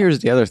panned out. Here's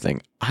the other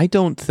thing. I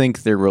don't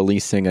think they're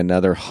releasing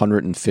another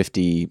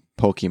 150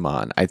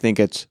 Pokemon. I think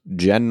it's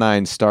Gen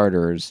 9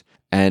 starters,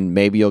 and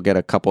maybe you'll get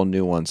a couple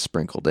new ones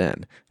sprinkled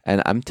in.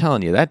 And I'm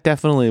telling you, that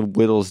definitely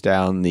whittles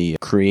down the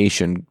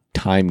creation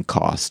time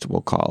cost,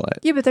 we'll call it.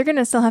 Yeah, but they're going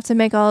to still have to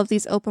make all of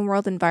these open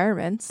world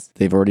environments.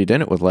 They've already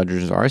done it with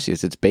Legends of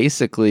Arceus. It's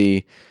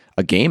basically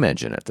a game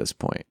engine at this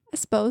point. I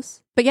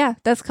suppose. But yeah,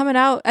 that's coming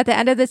out at the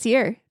end of this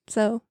year.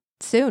 So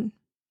soon.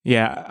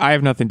 Yeah, I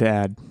have nothing to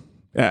add.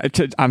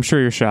 I'm sure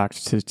you're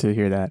shocked to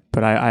hear that,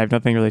 but I have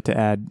nothing really to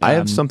add. I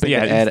have something to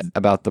add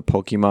about the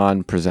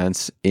Pokemon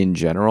Presents in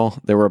general.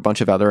 There were a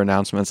bunch of other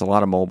announcements, a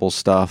lot of mobile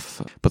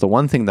stuff, but the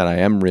one thing that I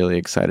am really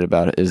excited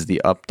about is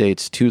the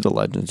updates to the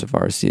Legends of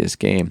Arceus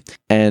game.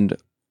 And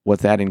what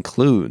that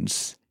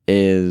includes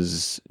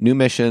is new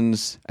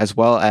missions, as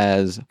well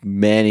as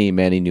many,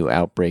 many new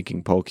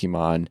outbreaking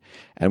Pokemon.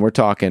 And we're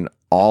talking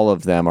all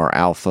of them are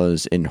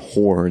alphas in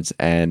hordes,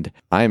 and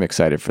I am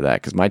excited for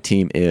that because my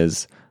team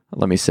is,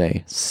 let me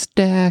say,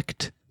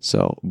 stacked.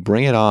 So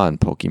bring it on,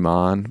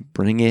 Pokemon.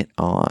 Bring it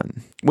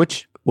on.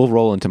 Which will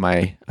roll into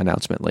my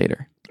announcement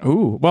later.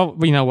 Ooh, well,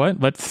 you know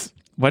what? Let's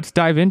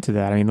dive into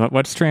that. I mean,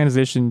 let's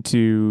transition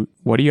to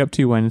what are you up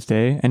to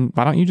Wednesday? And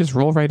why don't you just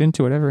roll right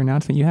into whatever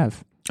announcement you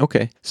have?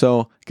 Okay,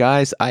 so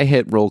guys, I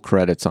hit roll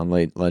credits on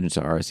Legends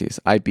of Arceus.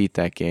 I beat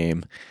that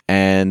game,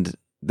 and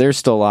there's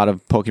still a lot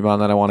of Pokemon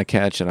that I want to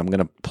catch, and I'm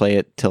going to play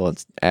it till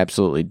it's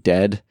absolutely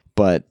dead.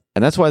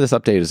 And that's why this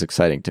update is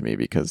exciting to me,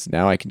 because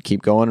now I can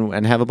keep going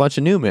and have a bunch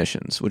of new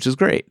missions, which is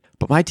great.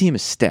 But my team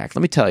is stacked.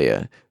 Let me tell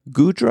you,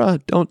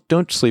 Goodra,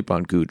 don't sleep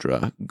on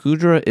Goodra.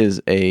 Goodra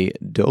is a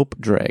dope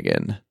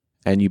dragon,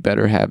 and you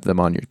better have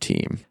them on your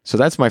team. So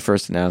that's my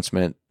first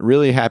announcement.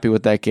 Really happy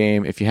with that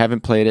game. If you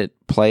haven't played it,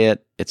 play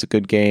it. It's a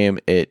good game.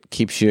 It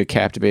keeps you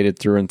captivated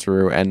through and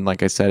through. And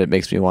like I said, it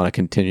makes me want to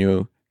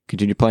continue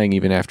playing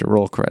even after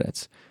roll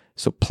credits.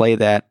 So play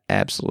that,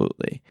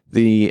 absolutely.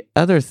 The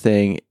other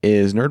thing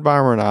is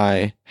NerdBomber and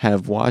I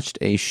have watched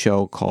a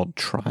show called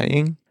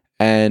Trying.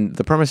 And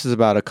the premise is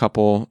about a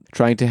couple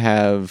trying to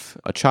have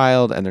a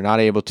child, and they're not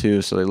able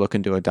to, so they look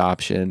into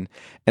adoption.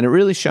 And it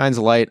really shines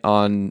a light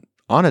on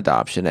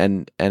adoption.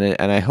 And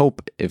I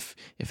hope if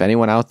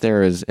anyone out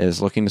there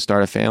is looking to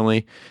start a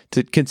family,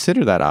 to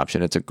consider that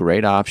option. It's a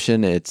great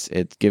option. It's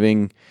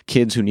giving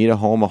kids who need a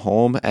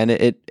home, and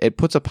it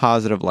puts a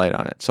positive light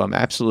on it. So I'm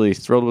absolutely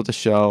thrilled with the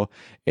show.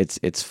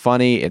 It's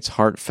funny, it's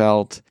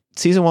heartfelt.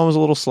 Season 1 was a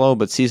little slow,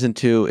 but season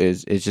 2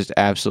 is just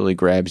absolutely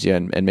grabs you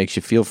and makes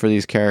you feel for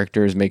these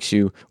characters, makes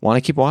you want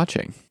to keep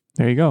watching.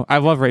 There you go. I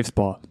love Rafe's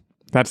Ball.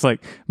 That's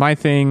like my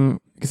thing,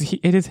 because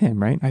it is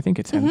him, right? I think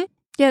it's him. Mm-hmm.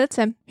 Yeah, that's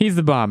him. He's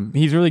the bomb.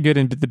 He's really good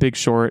in The Big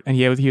Short, and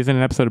he was in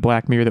an episode of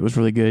Black Mirror that was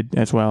really good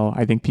as well.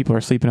 I think people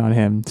are sleeping on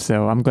him,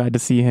 so I'm glad to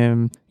see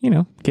him,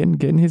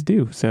 getting his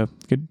due. So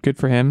good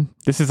for him.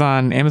 This is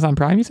on Amazon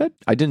Prime, you said?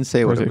 I didn't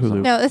say what it was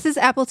on. No, this is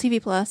Apple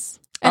TV Plus.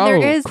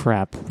 And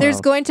crap. There's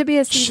going to be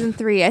a season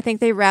 3. I think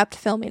they wrapped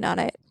filming on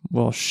it.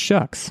 Well,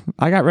 shucks.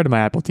 I got rid of my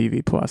Apple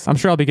TV Plus. I'm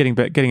sure I'll be getting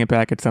it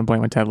back at some point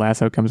when Ted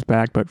Lasso comes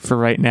back. But for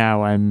right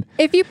now,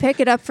 If you pick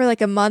it up for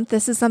like a month,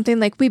 this is something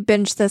like we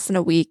binged this in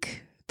a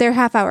week. They're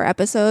half-hour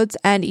episodes,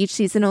 and each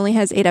season only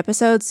has 8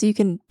 episodes, so you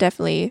can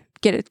definitely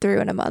get it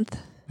through in a month.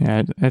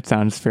 Yeah, it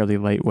sounds fairly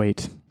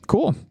lightweight.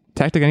 Cool.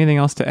 Tactic, anything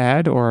else to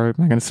add, or am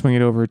I going to swing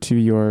it over to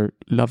your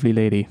lovely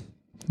lady,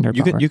 Nerd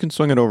Bomber? You can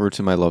swing it over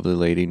to my lovely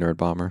lady, Nerd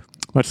Bomber.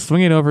 Let's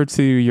swing it over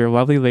to your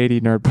lovely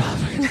lady, Nerd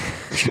Bomber.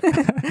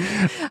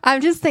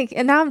 I'm just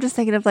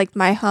thinking of like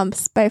My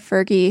Humps by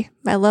Fergie,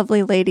 my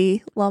lovely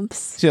lady lumps.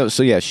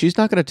 So yeah, she's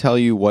not going to tell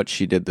you what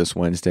she did this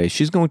Wednesday.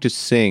 She's going to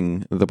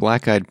sing the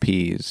Black Eyed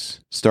Peas.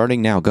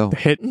 Starting now, go.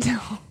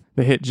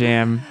 The hit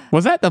jam.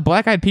 Was that the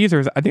Black Eyed Peas,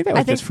 or I think that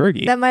was just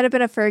Fergie? That might have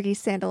been a Fergie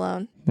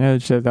standalone.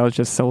 That was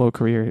just solo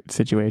career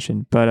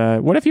situation.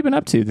 But what have you been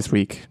up to this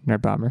week,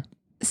 Nerd Bomber?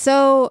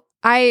 So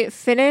I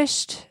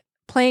finished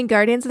playing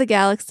Guardians of the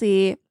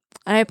Galaxy,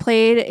 and I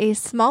played a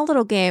small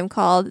little game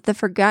called The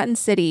Forgotten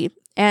City.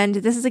 And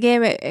this is a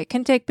game, it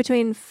can take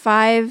between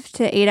 5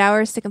 to 8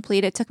 hours to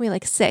complete. It took me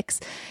like 6.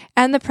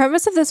 And the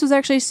premise of this was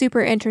actually super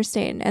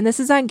interesting. And this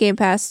is on Game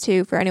Pass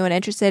too, for anyone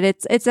interested.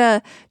 It's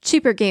a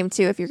cheaper game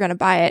too, if you're going to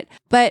buy it.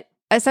 But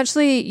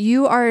essentially,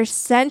 you are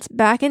sent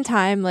back in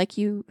time, like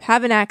you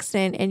have an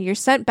accident and you're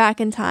sent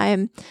back in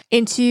time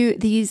into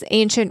these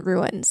ancient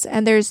ruins,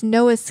 and there's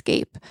no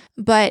escape.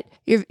 But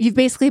you've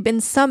basically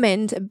been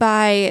summoned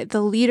by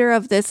the leader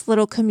of this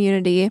little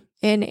community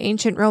in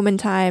ancient Roman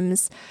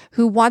times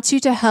who wants you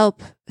to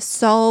help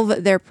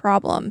solve their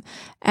problem.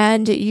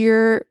 And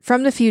you're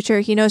from the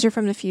future. He knows you're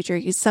from the future.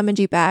 He's summoned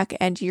you back,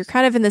 and you're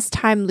kind of in this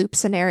time loop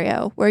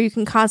scenario where you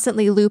can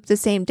constantly loop the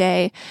same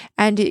day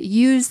and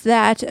use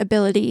that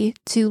ability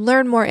to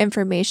learn more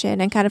information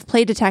and kind of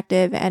play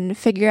detective and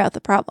figure out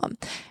the problem.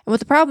 And what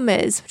the problem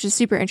is, which is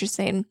super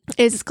interesting,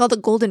 is it's called the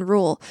Golden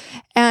Rule.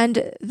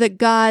 And the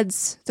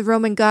gods, the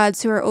Roman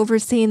gods who are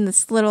overseeing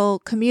this little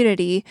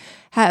community,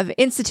 have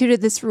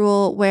instituted this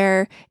rule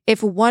where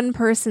if one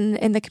person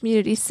in the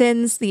community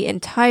sins, the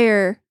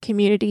entire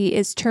community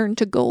is turned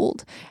to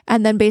gold.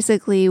 And then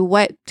basically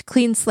wiped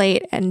clean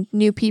slate, and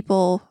new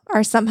people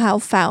are somehow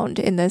found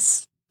in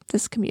this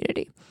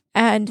community.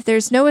 And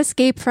there's no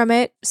escape from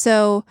it.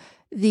 So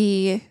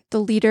the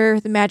leader,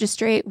 the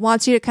magistrate,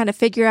 wants you to kind of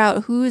figure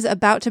out who's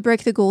about to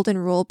break the Golden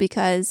Rule,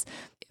 because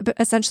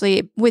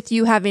essentially with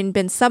you having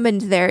been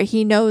summoned there,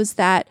 he knows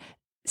that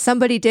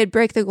somebody did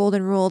break the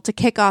Golden Rule to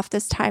kick off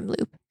this time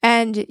loop.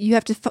 And you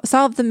have to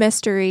solve the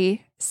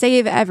mystery,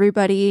 save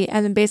everybody,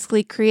 and then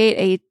basically create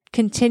a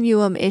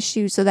continuum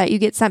issue so that you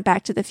get sent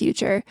back to the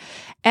future.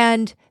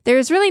 And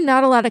there's really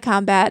not a lot of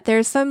combat.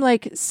 There's some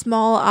like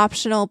small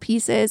optional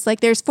pieces. Like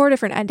there's 4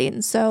 different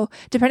endings. So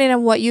depending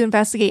on what you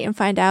investigate and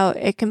find out,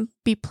 it can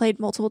be played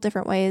multiple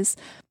different ways.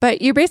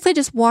 But you're basically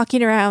just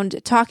walking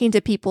around, talking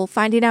to people,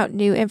 finding out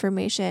new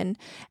information,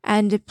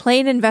 and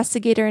playing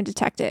investigator and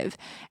detective.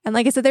 And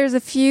like I said, there's a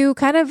few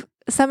kind of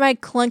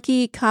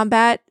semi-clunky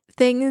combat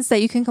things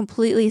that you can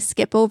completely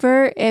skip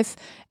over if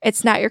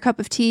it's not your cup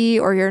of tea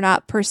or you're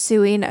not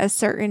pursuing a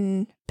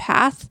certain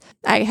path.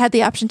 I had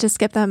the option to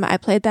skip them. I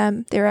played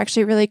them. They were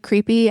actually really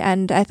creepy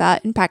and I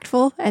thought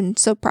impactful, and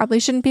so probably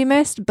shouldn't be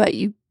missed, but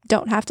you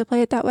don't have to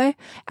play it that way.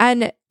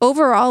 And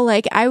overall,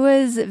 like, I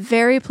was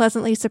very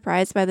pleasantly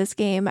surprised by this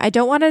game. I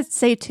don't want to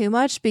say too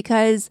much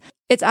because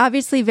it's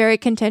obviously very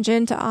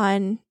contingent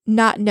on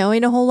not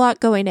knowing a whole lot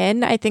going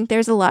in. I think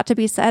there's a lot to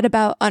be said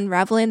about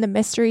unraveling the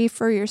mystery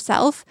for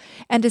yourself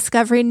and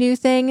discovering new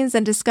things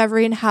and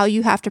discovering how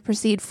you have to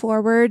proceed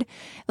forward.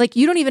 Like,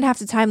 you don't even have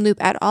to time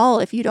loop at all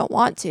if you don't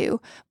want to,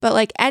 but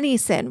like any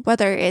sin,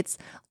 whether it's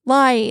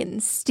lying,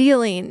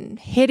 stealing,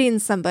 hitting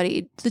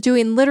somebody,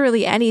 doing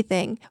literally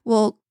anything,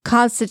 will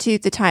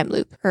constitute the time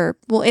loop or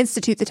will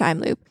institute the time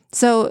loop.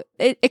 So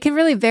it can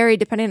really vary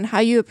depending on how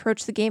you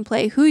approach the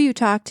gameplay, who you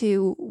talk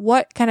to,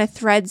 what kind of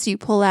threads you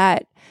pull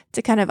at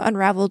to kind of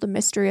unravel the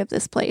mystery of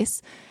this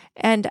place.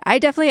 And I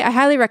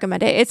highly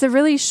recommend it. It's a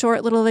really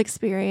short little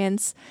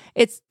experience.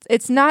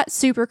 It's not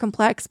super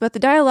complex, but the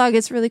dialogue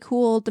is really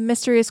cool. The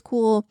mystery is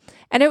cool.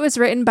 And it was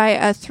written by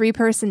a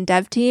 3-person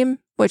dev team,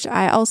 which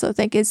I also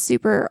think is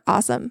super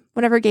awesome.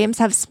 Whenever games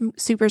have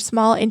super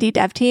small indie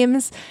dev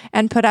teams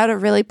and put out a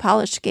really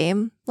polished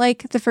game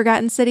like The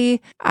Forgotten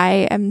City,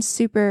 I am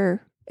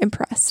super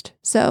impressed.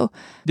 So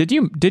did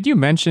you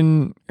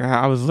mention,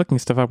 I was looking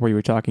stuff up while you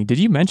were talking, did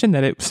you mention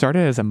that it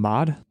started as a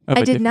mod of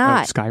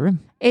Skyrim?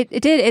 It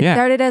did. It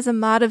started as a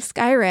mod of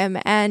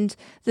Skyrim, and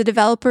the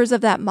developers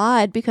of that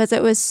mod, because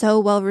it was so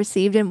well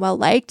received and well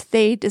liked,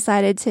 they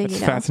decided to, That's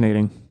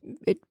fascinating.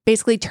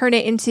 Basically turn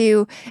it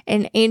into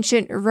an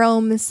ancient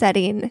Rome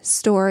setting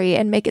story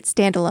and make it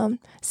standalone.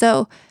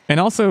 So, and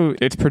also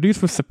it's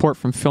produced with support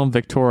from Film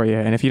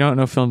Victoria. And if you don't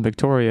know Film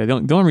Victoria, the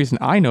only reason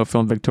I know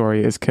Film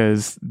Victoria is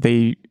because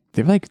they've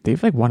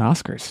won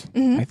Oscars,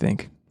 I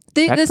think.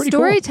 The pretty cool.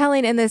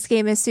 storytelling in this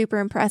game is super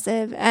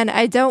impressive, and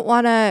I don't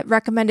want to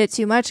recommend it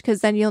too much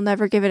because then you'll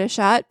never give it a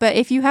shot. But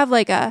if you have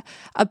like a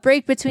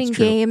break between That's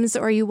true. games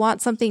or you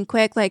want something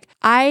quick, like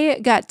I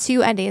got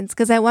 2 endings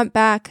because I went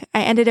back,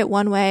 I ended it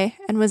one way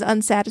and was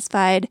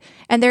unsatisfied.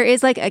 And there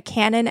is like a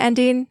canon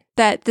ending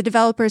that the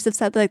developers have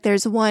said like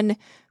there's one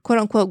quote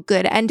unquote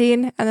good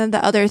ending, and then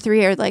the other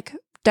 3 are like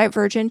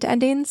divergent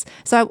endings.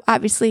 So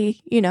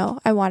obviously,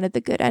 I wanted the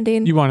good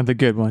ending. You wanted the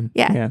good one.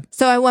 Yeah.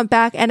 So I went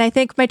back, and I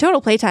think my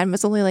total playtime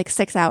was only like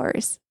 6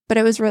 hours, but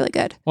it was really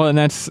good. Well,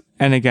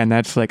 and again,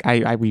 that's like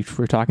we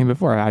were talking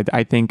before.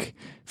 I think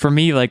for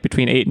me, like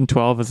between 8 and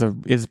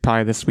 12 is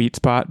probably the sweet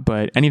spot,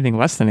 but anything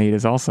less than 8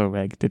 is also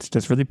like it's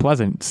just really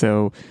pleasant.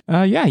 So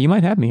yeah, you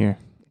might have me here.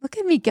 Look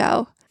at me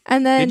go.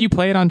 And then Did you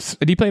play it on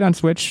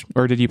Switch,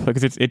 or did you play,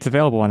 because it's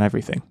available on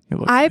everything?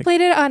 I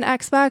played it on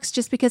Xbox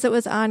just because it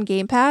was on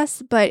Game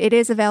Pass, but it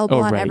is available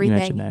on right, you everything.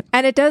 mentioned that.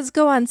 And it does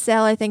go on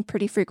sale, I think,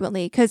 pretty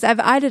frequently because I've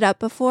eyed it up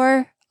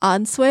before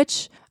on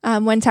Switch.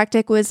 When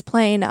Tactic was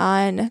playing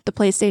on the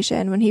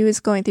PlayStation, when he was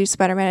going through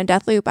Spider-Man and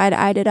Deathloop, I'd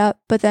eyed it up,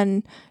 but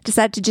then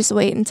decided to just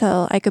wait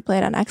until I could play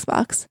it on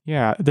Xbox.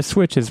 Yeah, the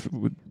Switch is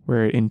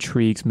where it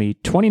intrigues me.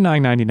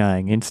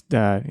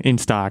 $29.99 in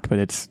stock, but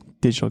it's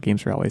digital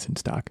games are always in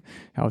stock.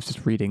 I was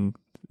just reading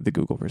the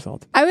Google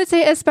result. I would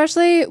say,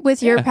 especially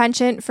with your Yeah.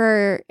 penchant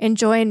for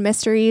enjoying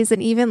mysteries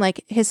and even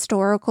like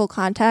historical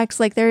context,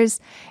 like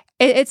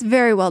it's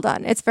very well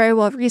done. It's very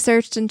well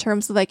researched in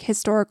terms of like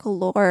historical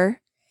lore.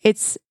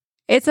 It's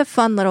a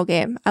fun little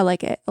game. I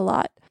like it a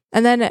lot.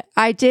 And then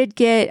I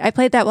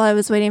played that while I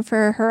was waiting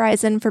for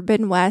Horizon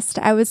Forbidden West.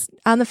 I was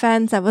on the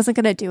fence. I wasn't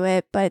going to do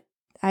it, but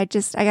I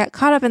got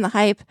caught up in the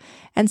hype.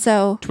 And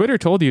so Twitter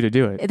told you to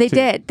do it. they too.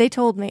 did. They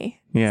told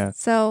me. Yeah.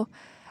 So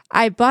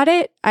I bought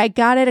it. I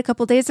got it a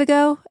couple days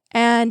ago,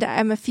 and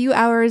I'm a few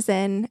hours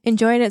in,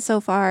 enjoying it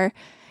so far.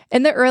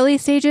 In the early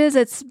stages,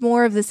 it's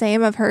more of the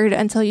same, I've heard,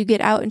 until you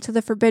get out into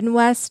the Forbidden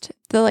West.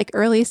 The like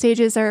early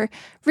stages are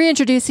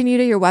reintroducing you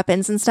to your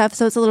weapons and stuff,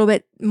 so it's a little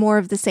bit more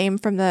of the same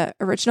from the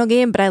original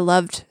game, but I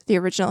loved the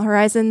original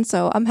Horizon,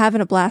 so I'm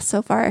having a blast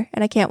so far,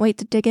 and I can't wait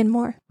to dig in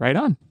more. Right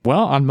on.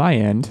 Well, on my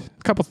end,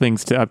 a couple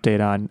things to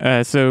update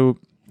on. So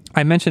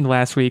I mentioned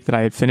last week that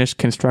I had finished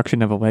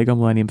construction of a Lego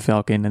Millennium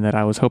Falcon and that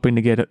I was hoping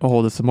to get a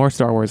hold of some more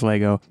Star Wars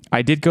Lego.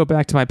 I did go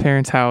back to my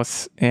parents'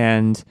 house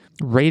and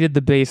raided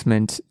the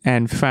basement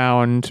and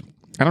found,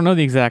 I don't know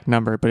the exact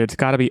number, but it's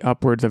got to be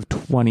upwards of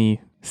 20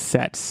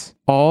 sets,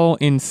 all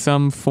in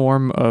some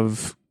form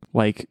of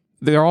like,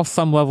 they're all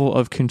some level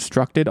of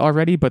constructed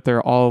already, but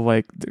they're all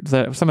like,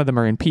 some of them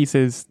are in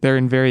pieces. They're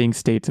in varying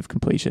states of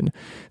completion.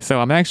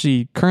 So I'm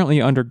actually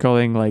currently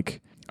undergoing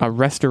like a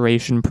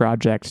restoration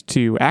project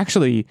to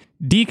actually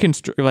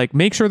deconstruct, like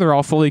make sure they're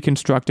all fully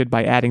constructed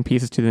by adding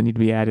pieces to that need to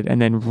be added,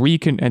 and then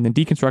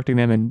deconstructing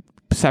them and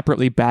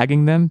separately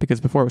bagging them, because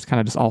before it was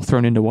kind of just all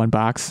thrown into one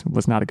box. It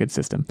was not a good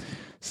system.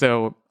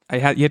 So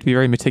you have to be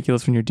very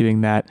meticulous when you're doing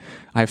that.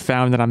 I've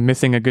found that I'm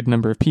missing a good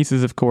number of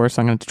pieces, of course.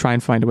 I'm going to try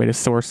and find a way to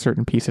source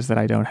certain pieces that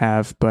I don't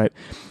have. But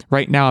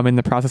right now I'm in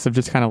the process of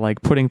just kind of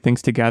like putting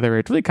things together.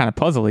 It's really kind of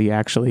puzzly,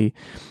 actually.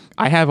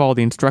 I have all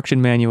the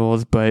instruction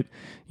manuals, but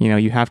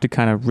you have to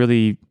kind of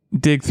really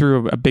dig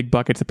through a big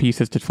buckets of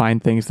pieces to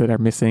find things that are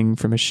missing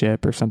from a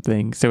ship or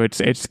something. So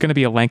it's going to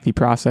be a lengthy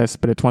process,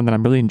 but it's one that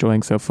I'm really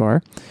enjoying so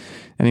far.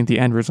 I think the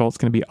end result's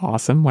going to be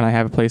awesome. When I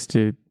have a place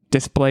to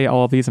display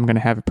all of these, I'm going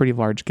to have a pretty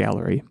large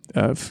gallery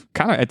of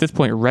kind of, at this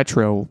point,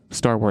 retro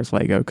Star Wars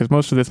Lego, because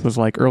most of this was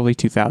like early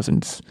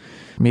 2000s,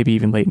 maybe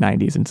even late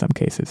 90s in some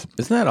cases.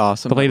 Isn't that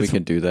awesome that we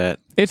can do that?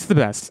 It's the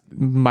best.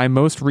 My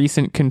most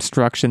recent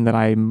construction that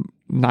I'm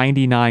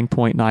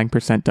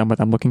 99.9% done with,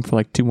 I'm looking for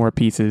like 2 more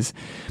pieces,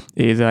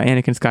 is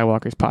Anakin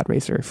Skywalker's pod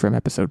racer from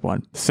episode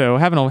 1. So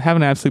having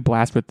an absolute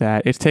blast with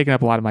that. It's taken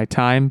up a lot of my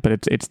time,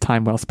 but it's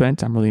time well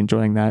spent. I'm really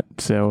enjoying that.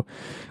 So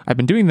I've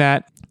been doing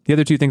that. The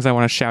other 2 things I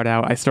want to shout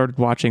out, I started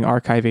watching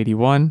Archive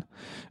 81,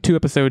 2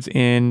 episodes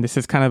in. This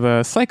is kind of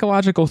a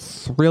psychological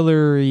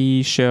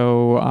thriller-y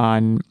show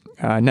on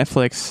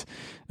Netflix.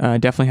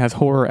 Definitely has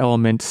horror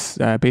elements.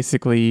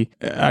 Basically,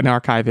 an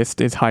archivist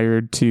is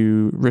hired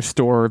to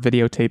restore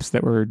videotapes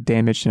that were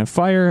damaged in a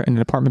fire in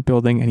an apartment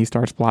building, and he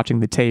starts watching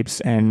the tapes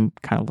and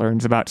kind of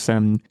learns about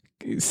some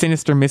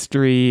sinister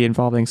mystery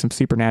involving some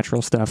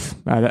supernatural stuff.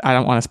 I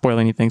don't want to spoil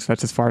anything, so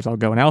that's as far as I'll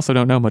go. And I also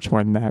don't know much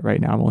more than that right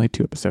now. I'm only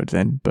 2 episodes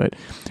in, but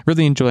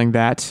really enjoying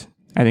that.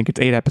 I think it's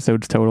 8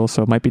 episodes total,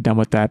 so it might be done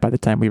with that by the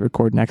time we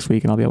record next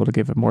week, and I'll be able to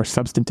give a more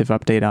substantive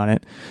update on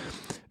it.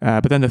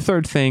 But then the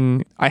third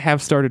thing, I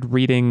have started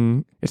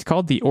reading, it's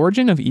called The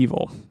Origin of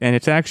Evil, and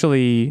it's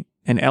actually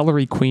an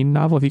Ellery Queen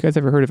novel. Have you guys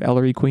ever heard of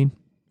Ellery Queen?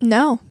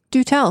 No,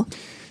 do tell.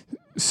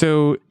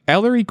 So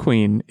Ellery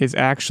Queen is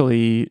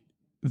actually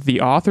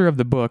the author of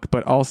the book,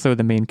 but also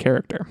the main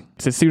character.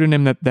 It's a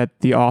pseudonym that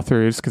the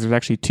authors, because there's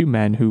actually 2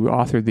 men who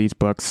authored these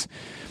books,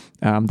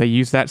 they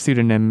use that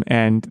pseudonym,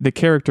 and the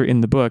character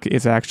in the book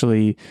is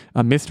actually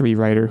a mystery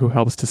writer who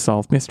helps to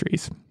solve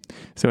mysteries.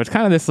 So it's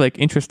kind of this like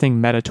interesting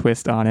meta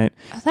twist on it.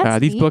 Oh,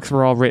 that's These neat. books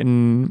were all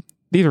written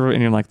these are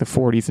written in like the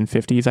 40s and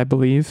 50s, I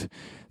believe.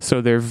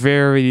 So they're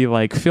very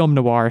like film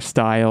noir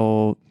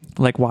style,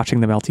 like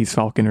watching The Maltese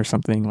Falcon or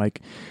something,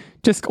 like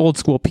just old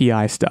school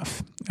PI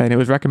stuff. And it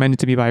was recommended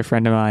to me by a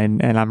friend of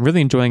mine, and I'm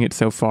really enjoying it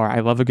so far.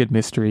 I love a good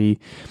mystery.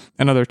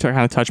 Another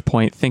kind of touch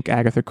point, think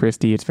Agatha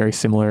Christie. It's very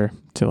similar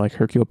to like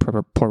Hercule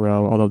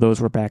Poirot, although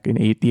those were back in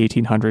the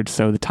 1800s.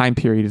 So the time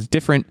period is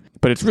different,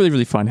 but it's really,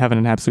 really fun having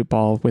an absolute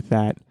ball with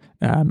that.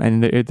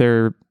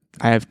 And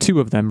I have 2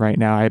 of them right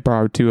now. I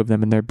borrowed 2 of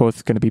them, and they're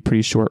both going to be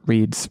pretty short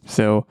reads.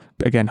 So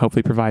again,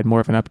 hopefully provide more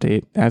of an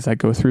update as I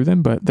go through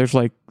them, but there's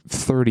like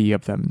 30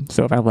 of them.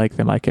 So if I like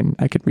them, I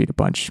could read a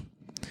bunch.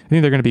 I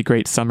think they're going to be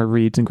great summer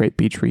reads and great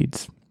beach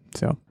reads.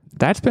 So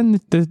that's been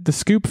the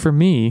scoop for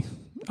me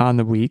on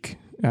the week,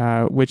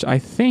 which I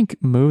think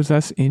moves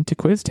us into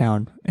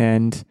Quiztown.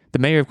 And the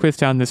mayor of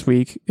Quiztown this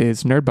week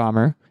is Nerd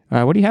Bomber.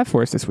 What do you have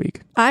for us this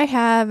week? I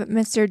have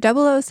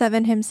Mr.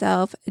 007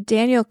 himself,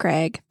 Daniel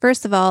Craig.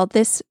 First of all,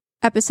 this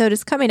episode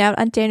is coming out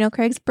on Daniel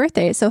Craig's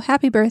birthday. So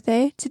happy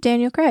birthday to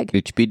Daniel Craig.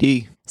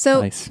 HBD.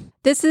 So Nice.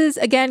 This is,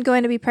 again,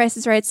 going to be Price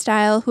is Right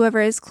style. Whoever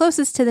is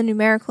closest to the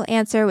numerical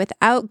answer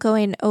without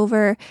going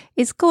over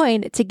is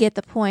going to get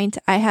the point.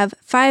 I have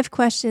 5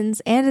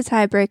 questions and a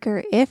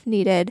tiebreaker if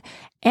needed,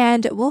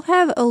 and we'll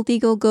have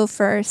Illegal go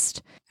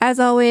first. As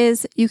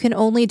always, you can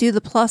only do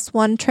the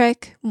 +1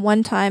 trick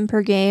 1 time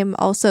per game.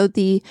 Also,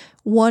 the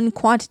 1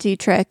 quantity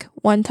trick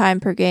 1 time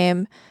per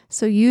game.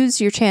 So use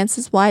your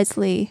chances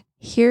wisely.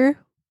 Here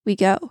we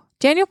go.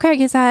 Daniel Craig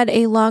has had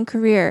a long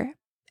career,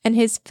 and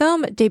his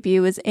film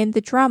debut was in the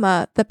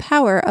drama The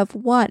Power of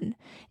One.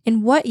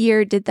 In what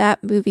year did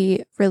that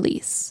movie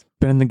release?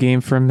 Been in the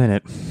game for a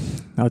minute.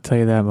 I'll tell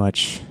you that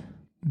much.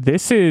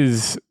 This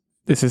is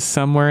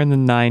somewhere in the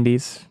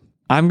 90s.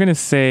 I'm going to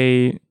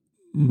say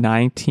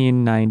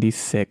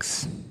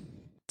 1996.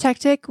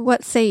 Tactic,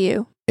 what say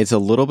you? It's a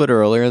little bit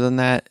earlier than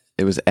that.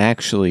 It was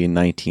actually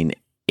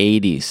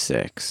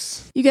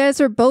 1986. You guys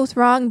are both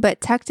wrong,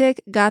 but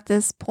Tactic got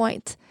this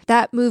point.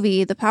 That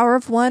movie, The Power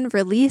of One,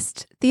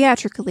 released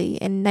theatrically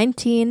in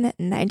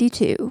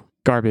 1992.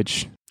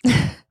 Garbage.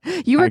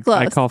 You were close.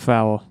 I call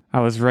foul. I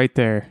was right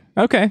there.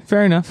 Okay,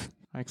 fair enough.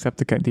 I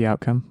accept the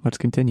outcome. Let's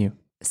continue.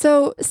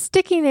 So,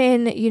 sticking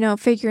in,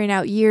 figuring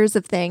out years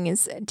of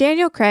things,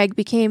 Daniel Craig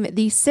became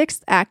the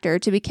 6th actor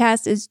to be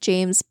cast as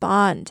James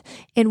Bond.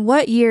 In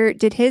what year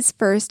did his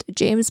first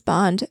James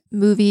Bond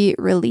movie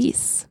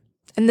release?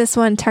 And this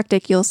one,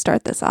 Tactic, you'll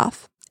start this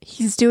off.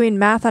 He's doing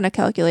math on a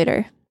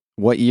calculator.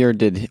 What year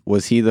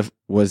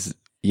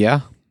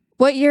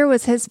What year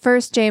was his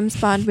first James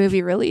Bond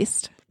movie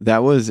released?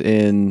 That was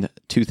in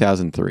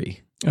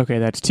 2003. Okay,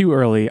 that's too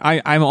early.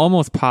 I'm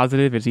almost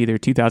positive it's either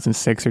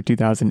 2006 or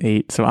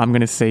 2008, so I'm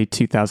going to say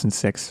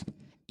 2006.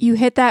 You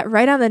hit that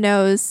right on the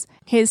nose.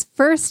 His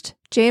first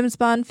James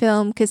Bond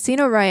film,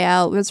 Casino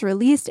Royale, was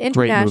released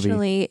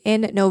internationally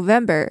in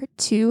November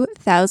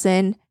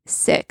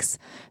 2006.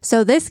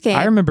 So this game...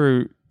 I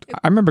remember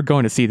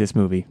going to see this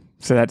movie.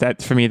 So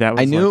that for me, that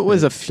was... I knew like it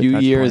was a few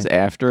years point.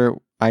 after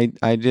I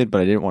did,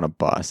 but I didn't want to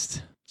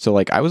bust. So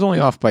I was only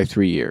off by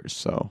 3 years,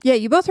 so... Yeah,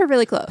 you both were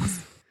really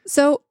close.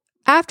 So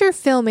after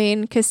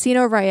filming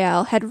Casino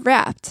Royale had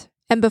wrapped,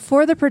 and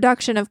before the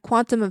production of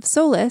Quantum of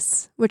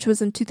Solace, which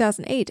was in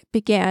 2008,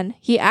 began,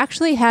 he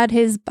actually had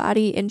his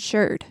body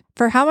insured.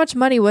 For how much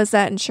money was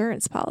that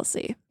insurance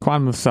policy?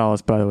 Quantum of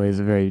Solace, by the way, is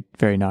a very,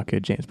 very not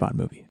good James Bond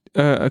movie.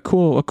 A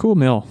cool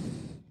mill.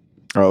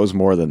 Oh, it was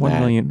more than $1 that.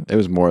 million. It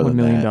was more than $1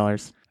 million. that. I'm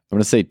going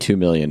to say $2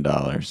 million.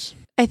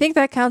 I think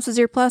that counts as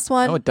your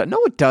 +1. No,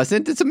 it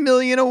doesn't. It's $1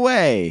 million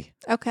away.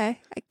 Okay,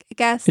 I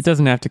guess. It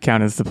doesn't have to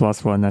count as the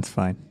 +1. That's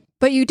fine.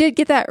 But you did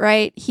get that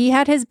right. He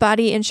had his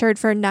body insured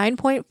for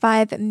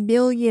 $9.5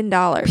 million.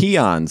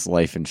 Peon's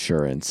life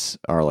insurance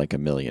are like $1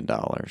 million.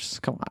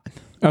 Come on.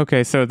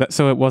 Okay, so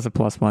it was a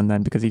 +1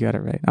 then because you got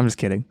it right. I'm just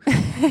kidding.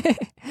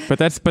 but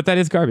that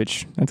is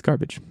garbage. That's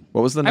garbage.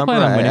 What was the number?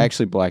 plan on I winning.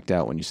 actually blacked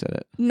out when you said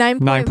it.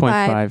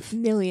 9.5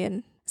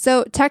 million.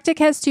 So Tactic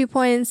has 2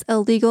 points.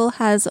 Illegal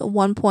has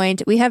 1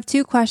 point. We have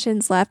 2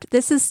 questions left.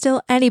 This is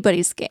still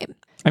anybody's game.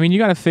 I mean, you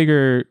got to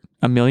figure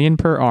 $1 million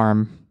per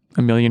arm,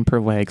 $1 million per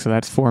leg, so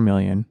that's $4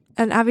 million.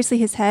 And obviously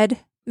his head,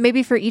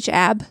 maybe for each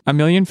ab. $1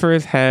 million for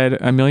his head,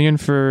 $1 million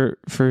for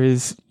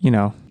his,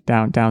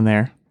 down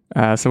there.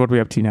 So what are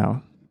we up to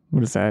now?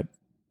 What is that?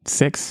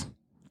 6?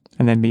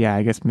 And then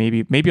I guess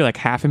maybe like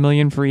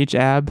 $500,000 for each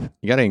ab.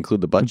 You got to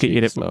include the butt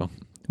cheeks, though.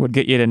 Would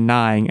get you to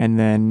 9, and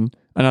then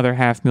another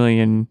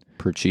 $500,000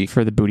 per cheek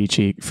for the booty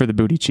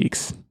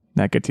cheeks.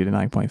 That gets you to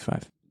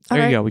 9.5.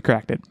 There you go. We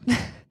cracked it.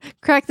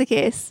 Crack the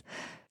case.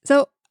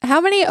 So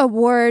how many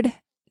award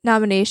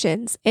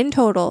nominations in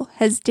total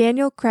has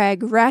Daniel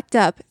Craig racked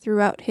up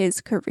throughout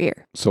his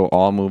career? So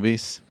all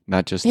movies,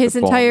 not just his the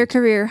entire Bond.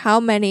 career. How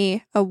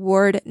many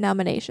award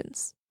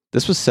nominations?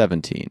 This was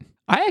 17.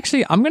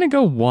 I'm gonna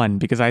go 1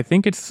 because I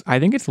think it's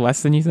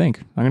less than you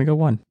think. I'm gonna go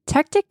 1.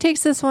 Tactic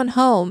takes this one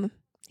home.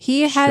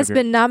 He has Sugar.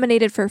 been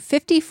nominated for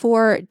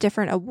 54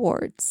 different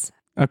awards.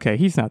 Okay,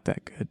 he's not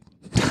that good.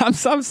 I'm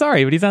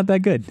sorry, but he's not that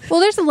good. Well,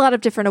 there's a lot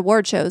of different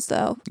award shows,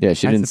 though. Yeah,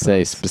 she I didn't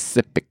say suppose.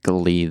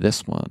 specifically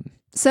this one.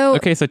 So,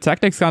 Okay, so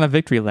Tactic's on a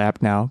victory lap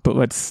now, but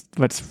let's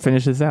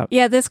finish this out.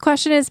 yeah, this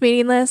question is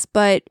meaningless,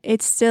 but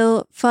it's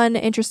still fun,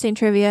 interesting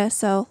trivia.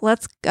 So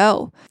let's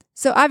go.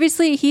 So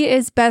obviously, he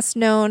is best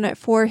known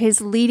for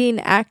his leading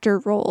actor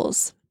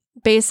roles,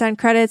 based on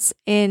credits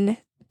in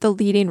the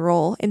leading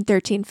role in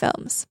 13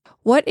 films.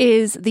 What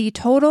is the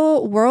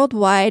total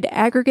worldwide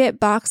aggregate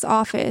box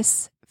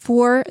office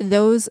for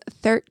those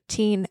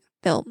 13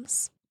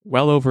 films?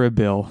 Well over $1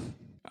 billion.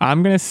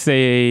 I'm gonna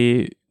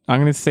say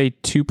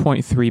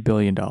 $2.3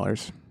 billion.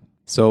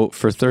 So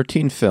for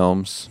 13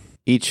 films,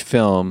 each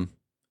film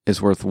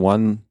is worth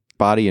one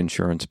body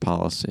insurance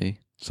policy.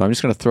 So I'm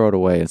just going to throw it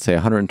away and say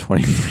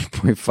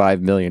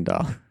 $123.5 million.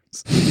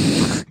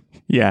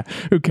 Yeah,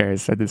 who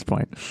cares at this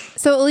point?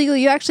 So, Illegal,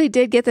 you actually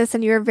did get this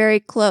and you were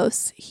very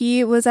close.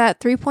 He was at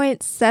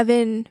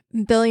 $3.7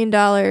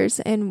 billion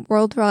in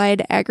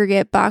worldwide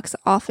aggregate box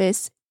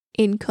office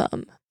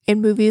income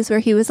in movies where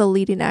he was a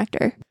leading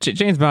actor.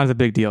 James Bond's a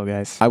big deal,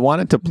 guys. I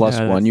wanted to plus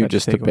Yeah, one you that's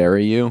just to takeaway.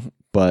 bury you,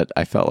 but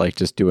I felt like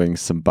just doing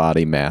some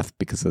body math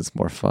because it's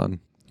more fun.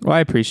 Well,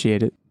 I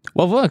appreciate it.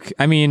 Well, look,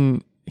 I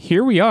mean,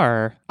 here we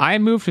are. I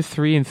moved to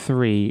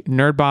 3-3.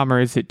 Nerd Bomber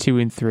is at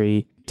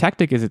 2-3.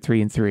 Tactic is at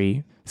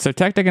 3-3. So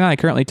Tactic and I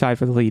currently tied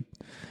for the lead.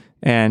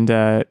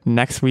 And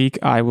next week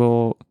I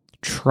will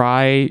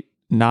try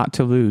not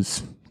to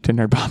lose to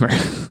Nerd Bomber,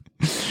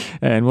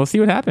 and we'll see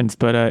what happens.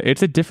 But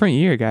it's a different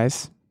year,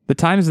 guys. The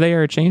times they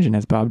are changing,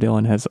 as Bob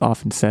Dylan has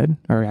often said,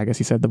 or I guess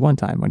he said the one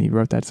time when he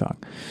wrote that song.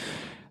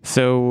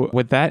 So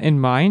with that in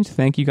mind,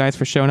 thank you guys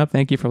for showing up.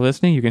 Thank you for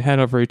listening. You can head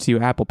over to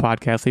Apple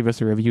Podcasts, leave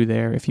us a review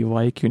there if you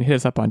like. You can hit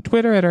us up on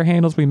Twitter at our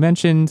handles we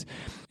mentioned,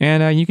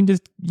 and you can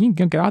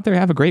get out there and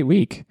have a great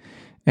week.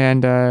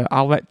 And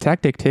I'll let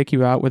Tactic take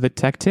you out with a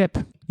tech tip.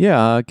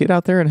 Yeah, get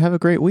out there and have a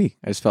great week.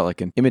 I just felt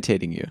like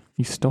imitating you.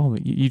 You stole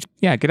it.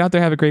 Yeah, get out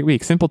there, have a great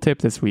week. Simple tip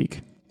this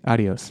week.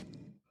 Adios.